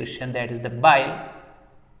very secretion, that is the bile,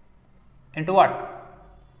 into what?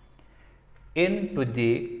 Into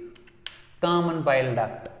the common bile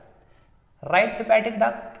duct. Right hepatic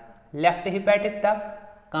duct, left hepatic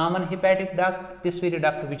duct, common hepatic duct, this very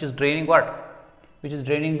duct which is draining what? Which is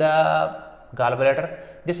draining the gallbladder.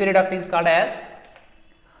 This very duct is called as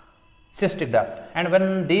cystic duct. And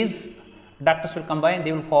when these ducts will combine,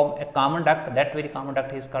 they will form a common duct. That very common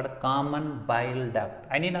duct is called common bile duct.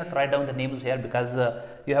 I need not write down the names here because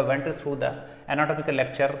you have went through the anatomical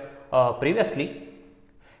lecture previously.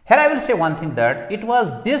 Here I will say one thing, that it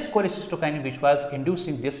was this cholecystokinin which was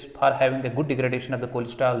inducing this for having a good degradation of the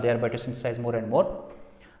cholesterol, thereby to synthesize more and more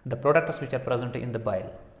the products which are present in the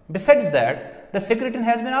bile. Besides that, the secretin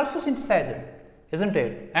has been also synthesized, isn't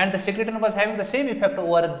it? And the secretin was having the same effect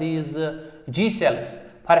over these G cells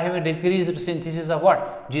for having decreased synthesis of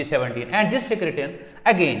what? G17. And this secretin,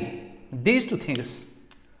 again, these two things,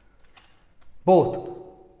 both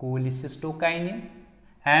cholecystokinin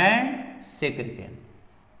and secretin,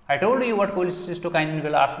 I told you what cholecystokinin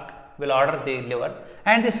will ask, will order the liver,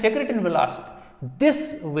 and the secretin will ask.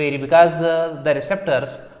 This vary because the receptors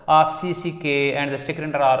of CCK and the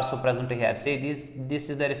secretin are also present here. Say this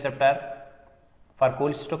is the receptor for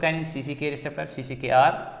cholecystokinin, CCK receptor,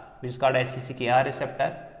 CCKR, which is called as CCKR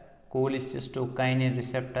receptor, cholecystokinin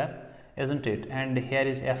receptor, isn't it? And here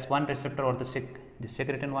is S1 receptor or the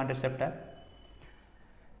secretin 1 receptor.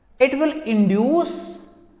 It will induce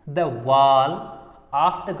the wall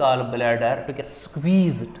of the gallbladder to get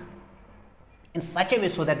squeezed in such a way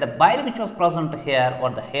so that the bile which was present here or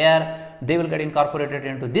the hair, they will get incorporated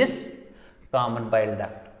into this common bile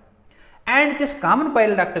duct, and this common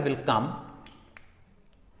bile duct will come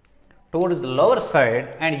towards the lower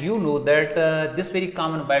side, and you know that this very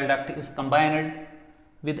common bile duct is combined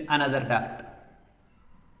with another duct.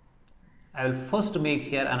 I will first make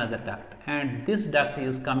here another duct, and this duct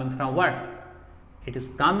is coming from what? It is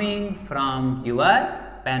coming from your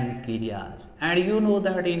pancreas, and you know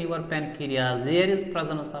that in your pancreas there is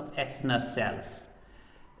presence of acinar cells,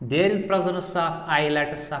 there is presence of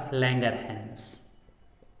islets of Langerhans.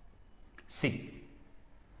 See,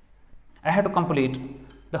 I have to complete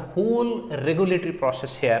the whole regulatory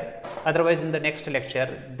process here, otherwise in the next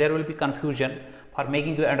lecture there will be confusion for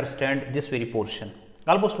making you understand this very portion.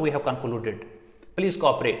 Almost we have concluded. Please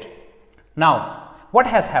cooperate. Now, what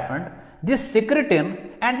has happened? This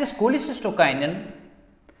secretin and this cholecystokinin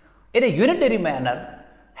in a unitary manner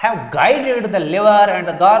have guided the liver and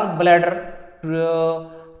the gallbladder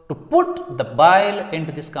to put the bile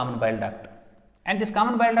into this common bile duct, and this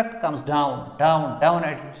common bile duct comes down and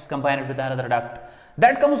it is combined with another duct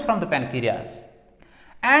that comes from the pancreas,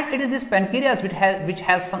 and it is this pancreas which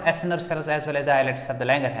has some acinar cells as well as the islets of the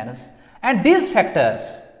Langerhans, and these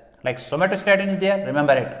factors like somatostatin is there,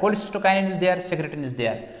 remember it, cholecystokinin is there, secretin is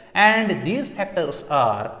there, and these factors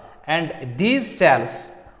are, and these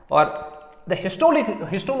cells or the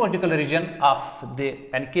histological region of the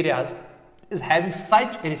pancreas is having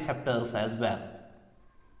such receptors as well.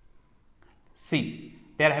 See,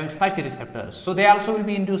 they are having such receptors, so they also will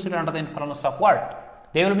be induced under the influence of what?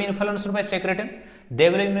 They will be influenced by secretin,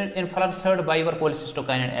 they will be influenced by your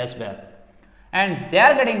cholecystokinin as well, and they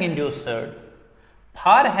are getting induced for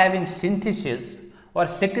having synthesis or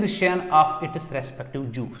secretion of its respective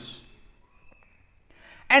juice,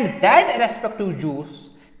 and that respective juice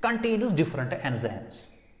contains different enzymes,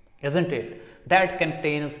 isn't it? That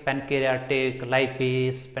contains pancreatic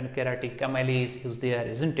lipase, pancreatic amylase is there,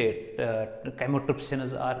 isn't it?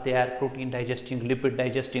 Chymotrypsins are there, protein digesting, lipid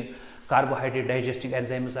digesting, carbohydrate digesting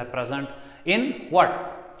enzymes are present in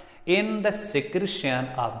what? In the secretion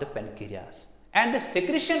of the pancreas, and the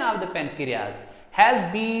secretion of the pancreas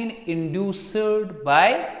has been induced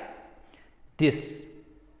by this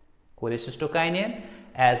cholecystokinin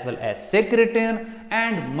as well as secretin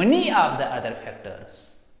and many of the other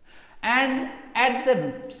factors, and at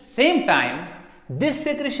the same time this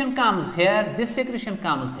secretion comes here, this secretion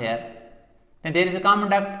comes here, and there is a common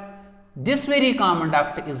duct. This very common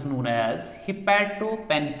duct is known as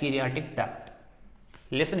hepatopancreatic duct.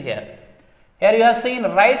 Listen here. Here you have seen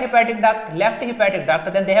right hepatic duct, left hepatic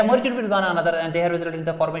duct, then they have merged with one another and they have resulted in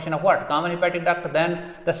the formation of what? Common hepatic duct,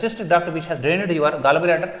 then the cystic duct which has drained your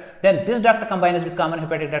gallbladder, then this duct combines with common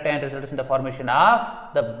hepatic duct and results in the formation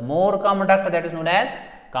of the more common duct that is known as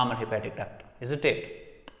common hepatic duct, isn't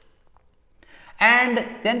it? And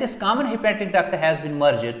then this common hepatic duct has been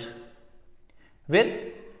merged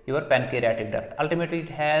with your pancreatic duct. Ultimately, it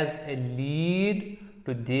has a lead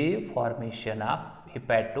to the formation of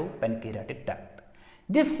hepatopancreatic duct.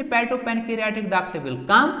 This hepatopancreatic duct will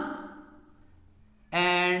come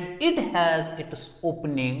and it has its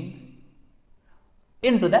opening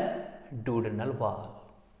into the duodenal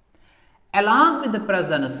wall, along with the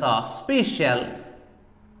presence of special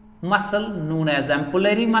muscle known as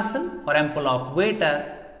ampullary muscle or ampulla of Vater,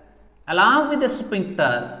 along with the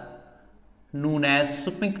sphincter known as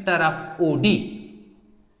sphincter of OD.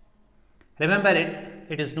 Remember it.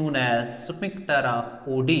 It is known as sphincter of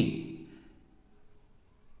OD,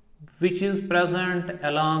 which is present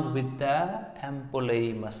along with the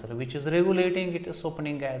ampullary muscle, which is regulating its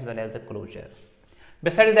opening as well as the closure.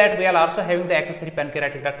 Besides that, we are also having the accessory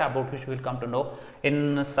pancreatic duct, about which we will come to know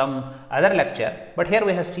in some other lecture. But here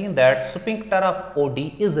we have seen that sphincter of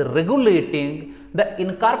OD is regulating the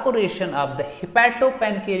incorporation of the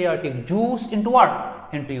hepatopancreatic juice into what?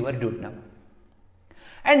 Into your duodenum.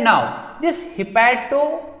 And now this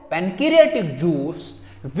hepatopancreatic juice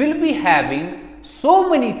will be having so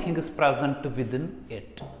many things present within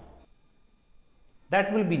it,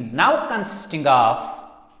 that will be now consisting of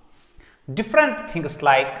different things,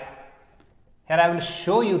 like here I will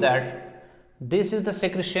show you that This is the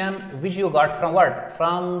secretion which you got from what?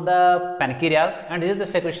 From the pancreas, and this is the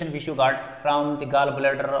secretion which you got from the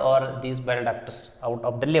gallbladder or these bile ducts out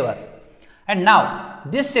of the liver. And now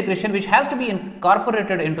this secretion which has to be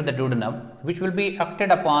incorporated into the duodenum, which will be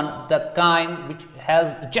acted upon the chyme which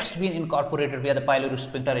has just been incorporated via the pyloric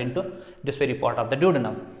sphincter into this very part of the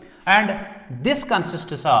duodenum. And this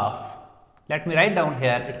consists of, let me write down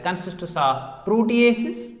here, it consists of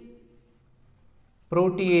proteases,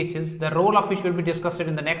 the role of which will be discussed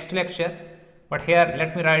in the next lecture, but here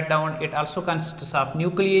let me write down, it also consists of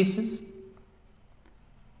nucleases,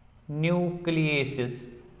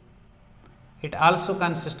 it also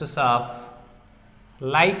consists of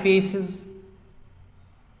lipases,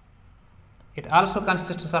 it also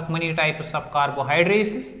consists of many types of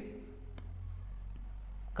carbohydrates,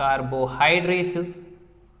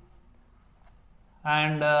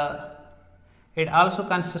 and it also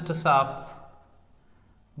consists of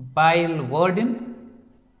biliverdin,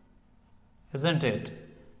 isn't it?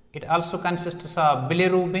 It also consists of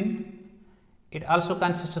bilirubin, it also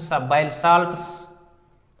consists of bile salts,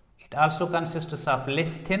 it also consists of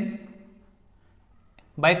lecithin,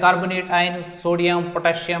 bicarbonate ions, sodium,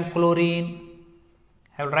 potassium, chlorine.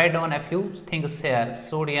 I will write down a few things here: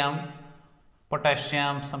 sodium,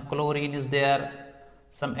 potassium, some chlorine is there,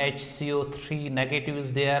 some HCO3 negative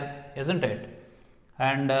is there, isn't it?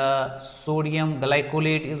 And sodium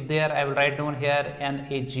glycolate is there. I will write down here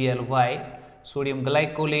NaGly, sodium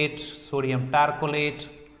glycolate,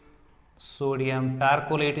 sodium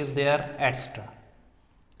tarcolate is there, etc.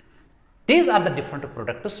 These are the different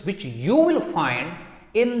products which you will find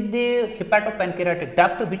in the hepatopancreatic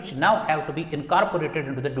duct, which now have to be incorporated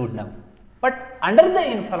into the duodenum, but under the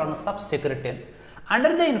influence of secretin,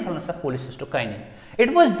 under the influence of cholecystokinin.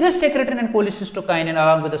 It was this secretin and cholecystokinin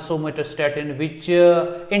along with the somatostatin which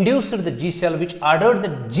induced the G cell, which ordered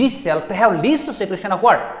the G cell to have least secretion of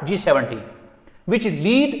what? G70, which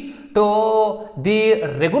lead to the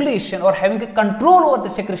regulation or having a control over the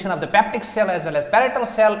secretion of the peptic cell as well as parietal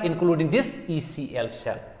cell, including this ECL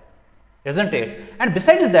cell, isn't it? And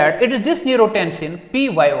besides that, it is this neurotensin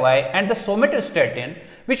PYY and the somatostatin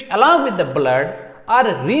which along with the blood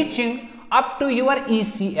are reaching up to your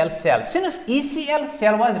ECL cell. Since ECL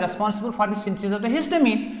cell was responsible for the synthesis of the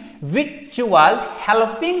histamine, which was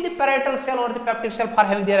helping the parietal cell or the peptic cell for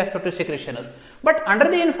having their respective secretions. But under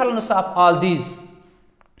the influence of all these,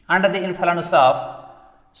 under the influence of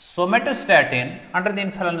somatostatin, under the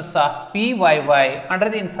influence of PYY, under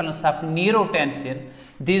the influence of neurotensin,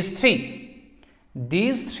 these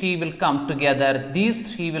three will come together,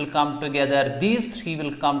 these three will come together,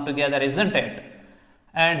 isn't it?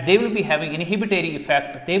 And they will be having inhibitory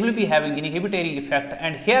effect,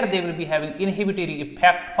 and here they will be having inhibitory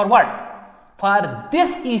effect for what? For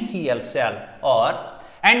this ECL cell or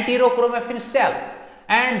enterochromaffin cell.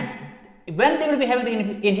 And when they will be having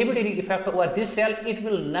the inhibitory effect over this cell, it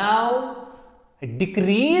will now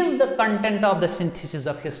decrease the content of the synthesis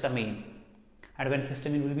of histamine. And when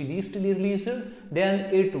histamine will be leastly released,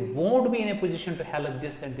 then it won't be in a position to help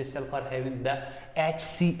this and this cell for having the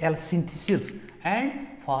HCl synthesis and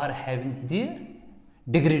for having the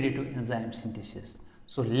degradative enzyme synthesis.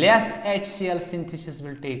 So less HCl synthesis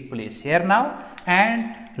will take place here now,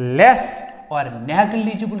 and less or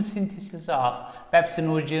negligible synthesis of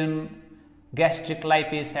pepsinogen, gastric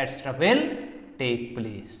lipase, etc. will take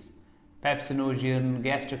place. Pepsinogen,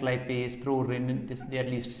 gastric lipase, prorenin, this their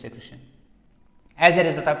least secretion. As a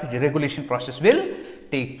result of which regulation process will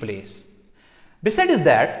take place. Besides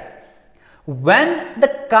that, when the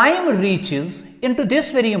chyme reaches into this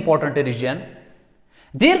very important region,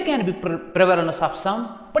 there can be prevalence of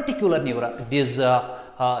some particular these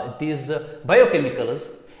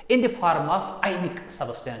biochemicals in the form of ionic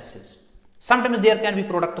substances. Sometimes there can be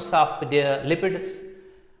products of the lipids,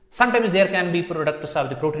 sometimes there can be products of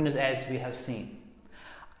the proteins, as we have seen.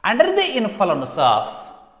 Under the influence of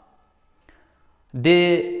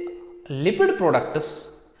the lipid products,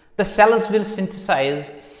 the cells will synthesize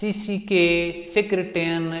CCK,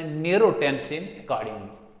 secretin, neurotensin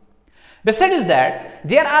accordingly. Besides that,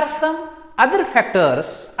 there are some other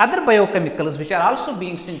factors, other biochemicals which are also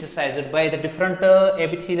being synthesized by the different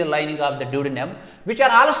epithelial lining of the duodenum, which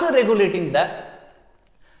are also regulating the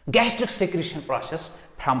gastric secretion process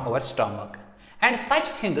from our stomach. And such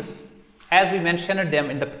things, as we mentioned them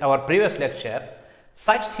in our previous lecture,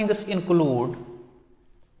 such things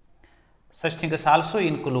also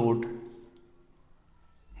include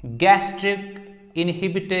gastric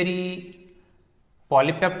inhibitory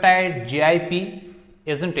polypeptide GIP,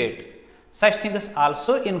 isn't it? Such things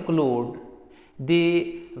also include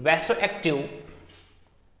the vasoactive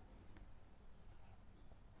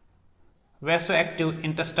vasoactive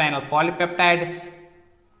intestinal polypeptides,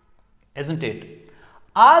 isn't it?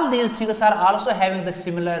 All these things are also having the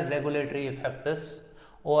similar regulatory effects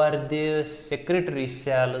over the secretory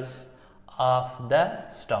cells of the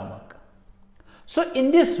stomach. So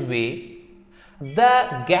in this way,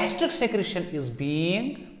 the gastric secretion is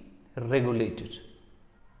being regulated.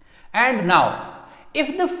 And now,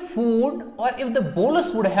 if the food or if the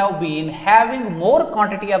bolus would have been having more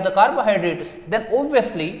quantity of the carbohydrates, then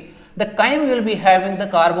obviously the chyme will be having the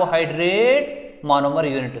carbohydrate monomer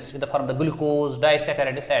units in the form of the glucose,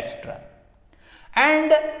 disaccharides, etc.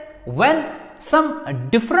 And when some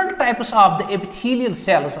different types of the epithelial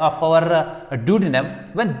cells of our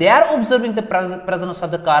duodenum, when they are observing the presence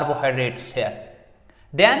of the carbohydrates here,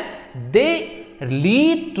 then they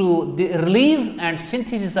lead to the release and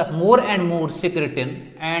synthesis of more and more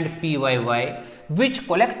secretin and PYY, which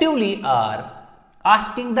collectively are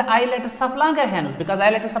asking the islets of Langerhans, because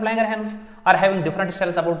islets of Langerhans are having different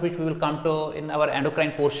cells, about which we will come to in our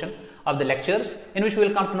endocrine portion of the lectures, in which we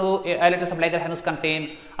will come to know islets of Langerhans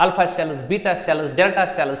contain alpha cells, beta cells, delta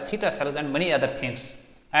cells, theta cells, and many other things.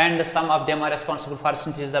 And some of them are responsible for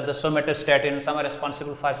synthesis of the somatostatin, some are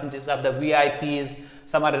responsible for synthesis of the VIPs,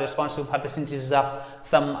 some are responsible for the synthesis of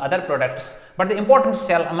some other products. But the important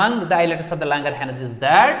cell among the islets of the Langerhans is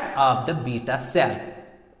that of the beta cell,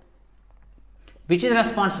 which is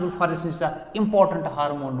responsible for the synthesis of important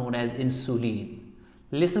hormone known as insulin.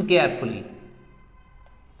 Listen carefully.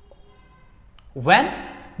 When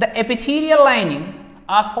the epithelial lining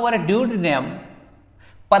of our duodenum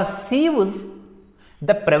perceives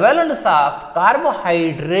the prevalence of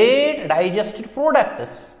carbohydrate digested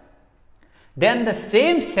products, then the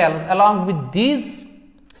same cells along with these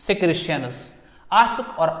secretions ask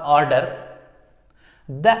or order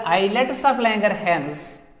the islets of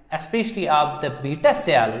Langerhans, especially of the beta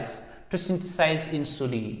cells, to synthesize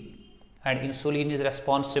insulin. And insulin is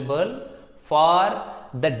responsible for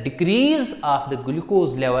the decrease of the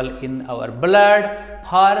glucose level in our blood,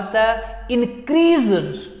 for the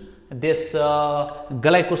increased this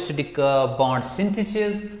glycosidic bond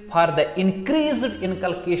synthesis, for the increased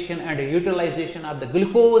inculcation and utilization of the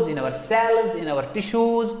glucose in our cells, in our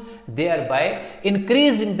tissues, thereby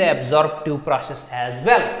increasing the absorptive process as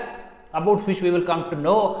well, about which we will come to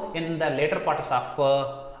know in the later parts of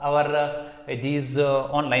our these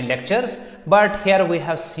online lectures. But here we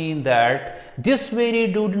have seen that this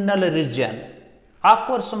very duodenal region,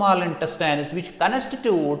 upper small intestines, which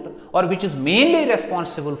constitute or which is mainly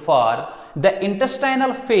responsible for the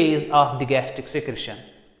intestinal phase of the gastric secretion.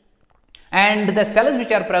 And the cells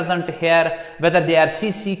which are present here, whether they are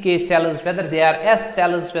CCK cells, whether they are S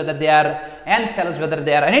cells, whether they are N cells, whether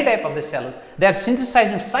they are any type of the cells, they are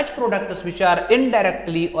synthesizing such products which are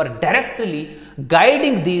indirectly or directly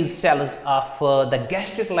guiding these cells of the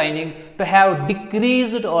gastric lining to have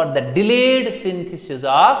decreased or the delayed synthesis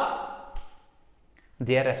of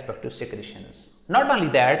their respective secretions. Not only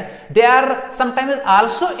that, they are sometimes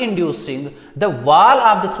also inducing the wall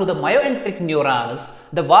of the, through the myoenteric neurons,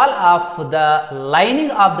 the wall of the lining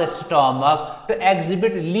of the stomach to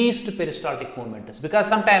exhibit least peristaltic movements. Because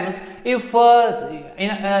sometimes if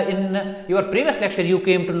in your previous lecture you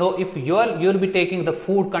came to know, if you will be taking the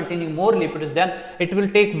food containing more lipids, then it will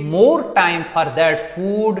take more time for that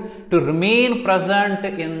food to remain present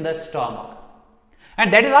in the stomach.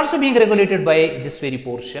 And that is also being regulated by this very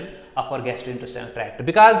portion of our gastrointestinal tract,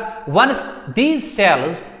 because once these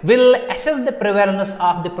cells will assess the prevalence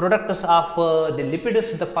of the products of the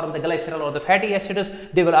lipids in the form of the glycerol or the fatty acids,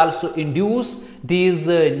 they will also induce these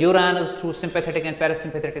neurons through sympathetic and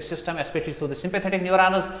parasympathetic system, especially through the sympathetic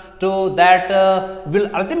neurons, to that will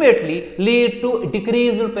ultimately lead to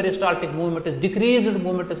decreased peristaltic movements, decreased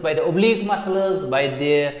movements by the oblique muscles, by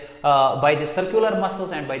the circular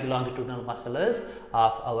muscles, and by the longitudinal muscles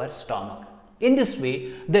of our stomach. In this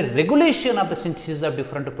way, the regulation of the synthesis of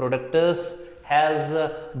different products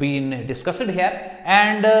has been discussed here,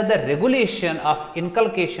 and the regulation of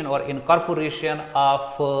inculcation or incorporation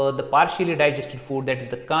of the partially digested food, that is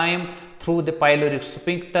the chyme, through the pyloric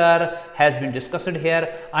sphincter has been discussed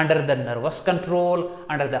here, under the nervous control,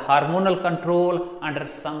 under the hormonal control, under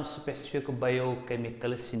some specific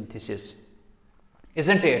biochemical synthesis.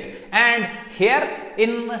 Isn't it? And here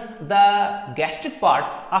in the gastric part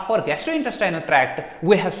of our gastrointestinal tract,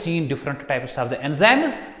 we have seen different types of the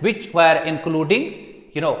enzymes, which were including,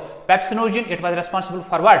 pepsinogen, it was responsible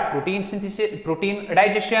for what? Protein synthesis, protein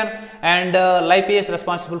digestion, and lipase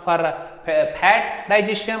responsible for fat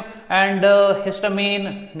digestion, and histamine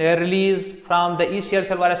release from the ECL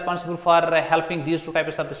cell were responsible for helping these two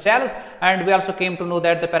types of the cells. And we also came to know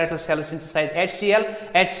that the parietal cells synthesize HCl.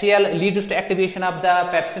 HCl leads to activation of the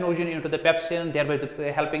pepsinogen into the pepsin, thereby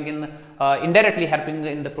helping in indirectly helping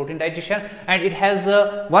in the protein digestion. And it has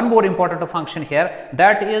one more important function here,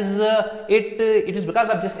 that is it is because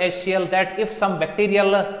of this HCl that if some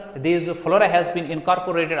bacterial these flora has been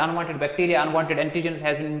incorporated, unwanted bacteria, unwanted antigens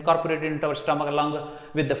has been incorporated into our stomach along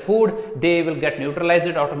with the food, they will get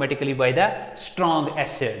neutralized automatically by the strong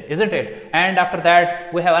acid, isn't it? And after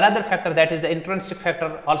that we have another factor, that is the intrinsic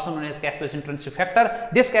factor, also known as catalyst intrinsic factor.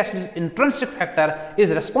 This catalyst intrinsic factor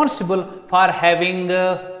is responsible for having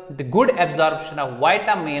the good absorption of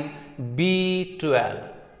vitamin B12,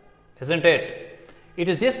 isn't it? It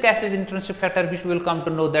is this catalyst intrinsic factor which we will come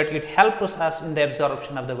to know that it helps us in the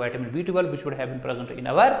absorption of the vitamin B12 which would have been present in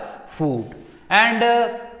our food. And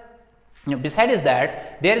besides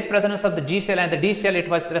that, there is presence of the G cell and the D cell. It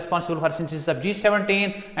was responsible for synthesis of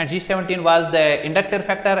G17, and G17 was the inductor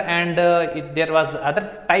factor, and there was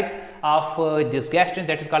other type of this gastrin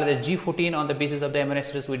that is called as G14. On the basis of the amino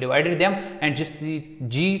acids we divided them, and just the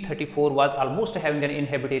G34 was almost having an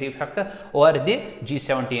inhibitory factor over the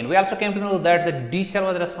G17. We also came to know that the D cell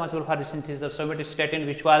was responsible for the synthesis of somatostatin,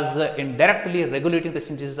 which was indirectly regulating the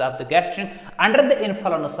synthesis of the gastrin under the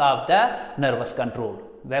influence of the nervous control.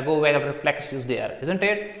 Vagal reflex is there, isn't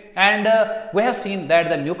it? And we have seen that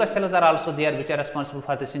the mucus cells are also there, which are responsible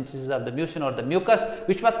for the synthesis of the mucin or the mucus,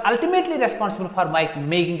 which was ultimately responsible for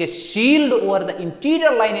making a shield over the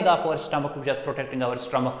interior lining of our stomach, which was protecting our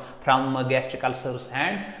stomach from gastric ulcers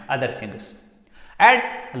and other things. And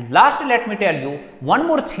lastly, let me tell you one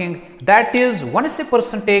more thing, that is once a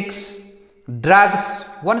person takes drugs,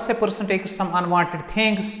 once a person takes some unwanted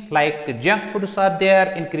things like junk foods are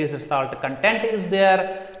there, increased salt content is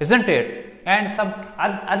there, isn't it? And some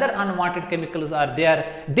other unwanted chemicals are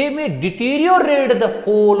there, they may deteriorate the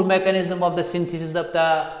whole mechanism of the synthesis of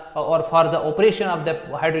the or for the operation of the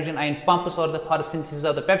hydrogen ion pumps, or for the synthesis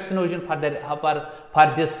of the pepsinogen, for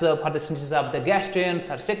the synthesis of the gastrin,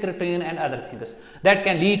 for secretion and other things. That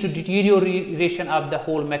can lead to deterioration of the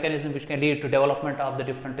whole mechanism, which can lead to development of the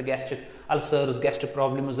different gastric ulcers, gastric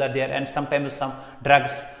problems are there, and sometimes some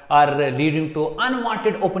drugs are leading to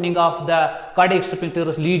unwanted opening of the cardiac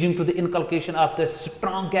sphincters, leading to the inculcation of the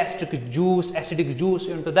strong gastric juice, acidic juice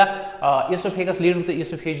into the esophagus, leading to the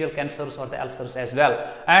esophageal cancers or the ulcers as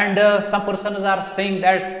well. And some persons are saying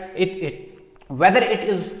that whether it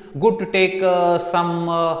is good to take some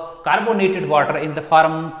carbonated water in the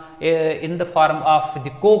form of the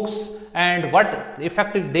cokes, and what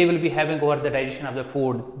effect they will be having over the digestion of the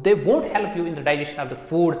food. They won't help you in the digestion of the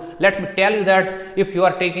food. Let me tell you that if you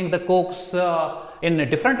are taking the cokes in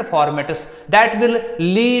different formats, that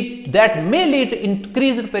may lead to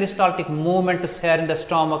increased peristaltic movements here in the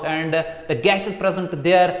stomach, and the gas is present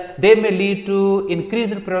there. They may lead to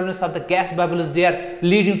increased prevalence of the gas bubbles there,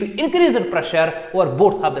 leading to increased pressure over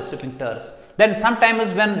both of the sphincters. Then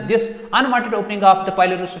sometimes when this unwanted opening of the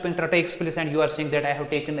pylori sphincter takes place, and you are saying that I have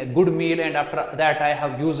taken a good meal and after that I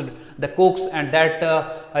have used the cokes, and that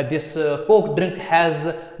this coke drink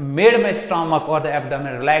has made my stomach or the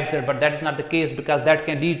abdomen relaxed, but that is not the case, because that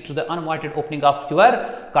can lead to the unwanted opening of your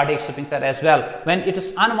cardiac sphincter as well. When it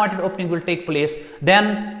is unwanted opening will take place,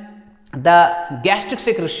 then the gastric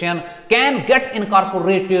secretion can get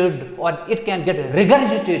incorporated, or it can get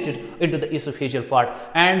regurgitated into the esophageal part.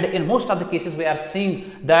 And in most of the cases we are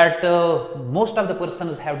seeing that most of the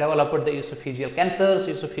persons have developed the esophageal cancers,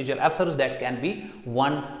 esophageal ulcers. That can be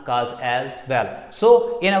one cause as well.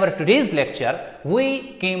 So in our today's lecture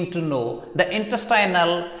we came to know the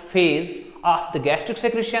intestinal phase of the gastric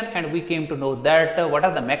secretion, and we came to know that what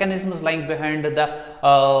are the mechanisms lying behind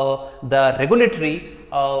the regulatory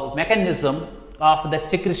mechanism of the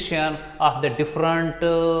secretion of the different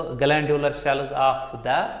glandular cells of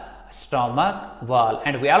the stomach wall.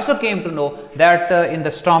 And we also came to know that in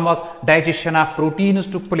the stomach digestion of proteins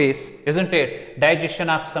took place, isn't it? Digestion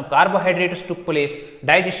of some carbohydrates took place,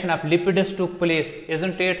 digestion of lipids took place,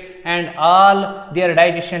 isn't it? And all their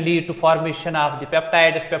digestion lead to formation of the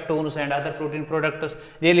peptides, peptones and other protein products.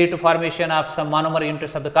 They lead to formation of some monomer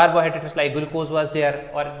units of the carbohydrates, like glucose was there,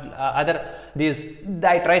 or other these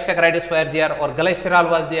ditriglycerides were there, or glycerol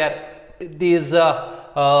was there. These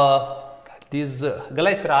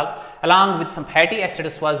glycerol along with some fatty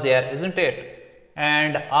acids was there, isn't it?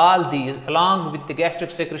 and all these along with the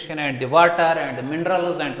gastric secretion and the water and the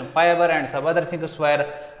minerals and some fiber and some other things were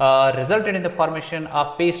resulted in the formation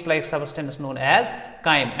of paste like substance known as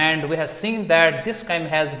chyme, and we have seen that this chyme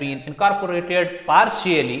has been incorporated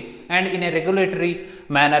partially and in a regulatory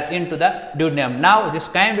manner into the duodenum. Now this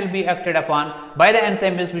chyme will be acted upon by the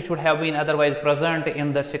enzymes which would have been otherwise present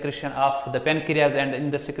in the secretion of the pancreas and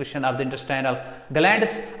in the secretion of the intestinal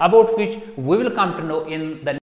glands, about which we will come to know in the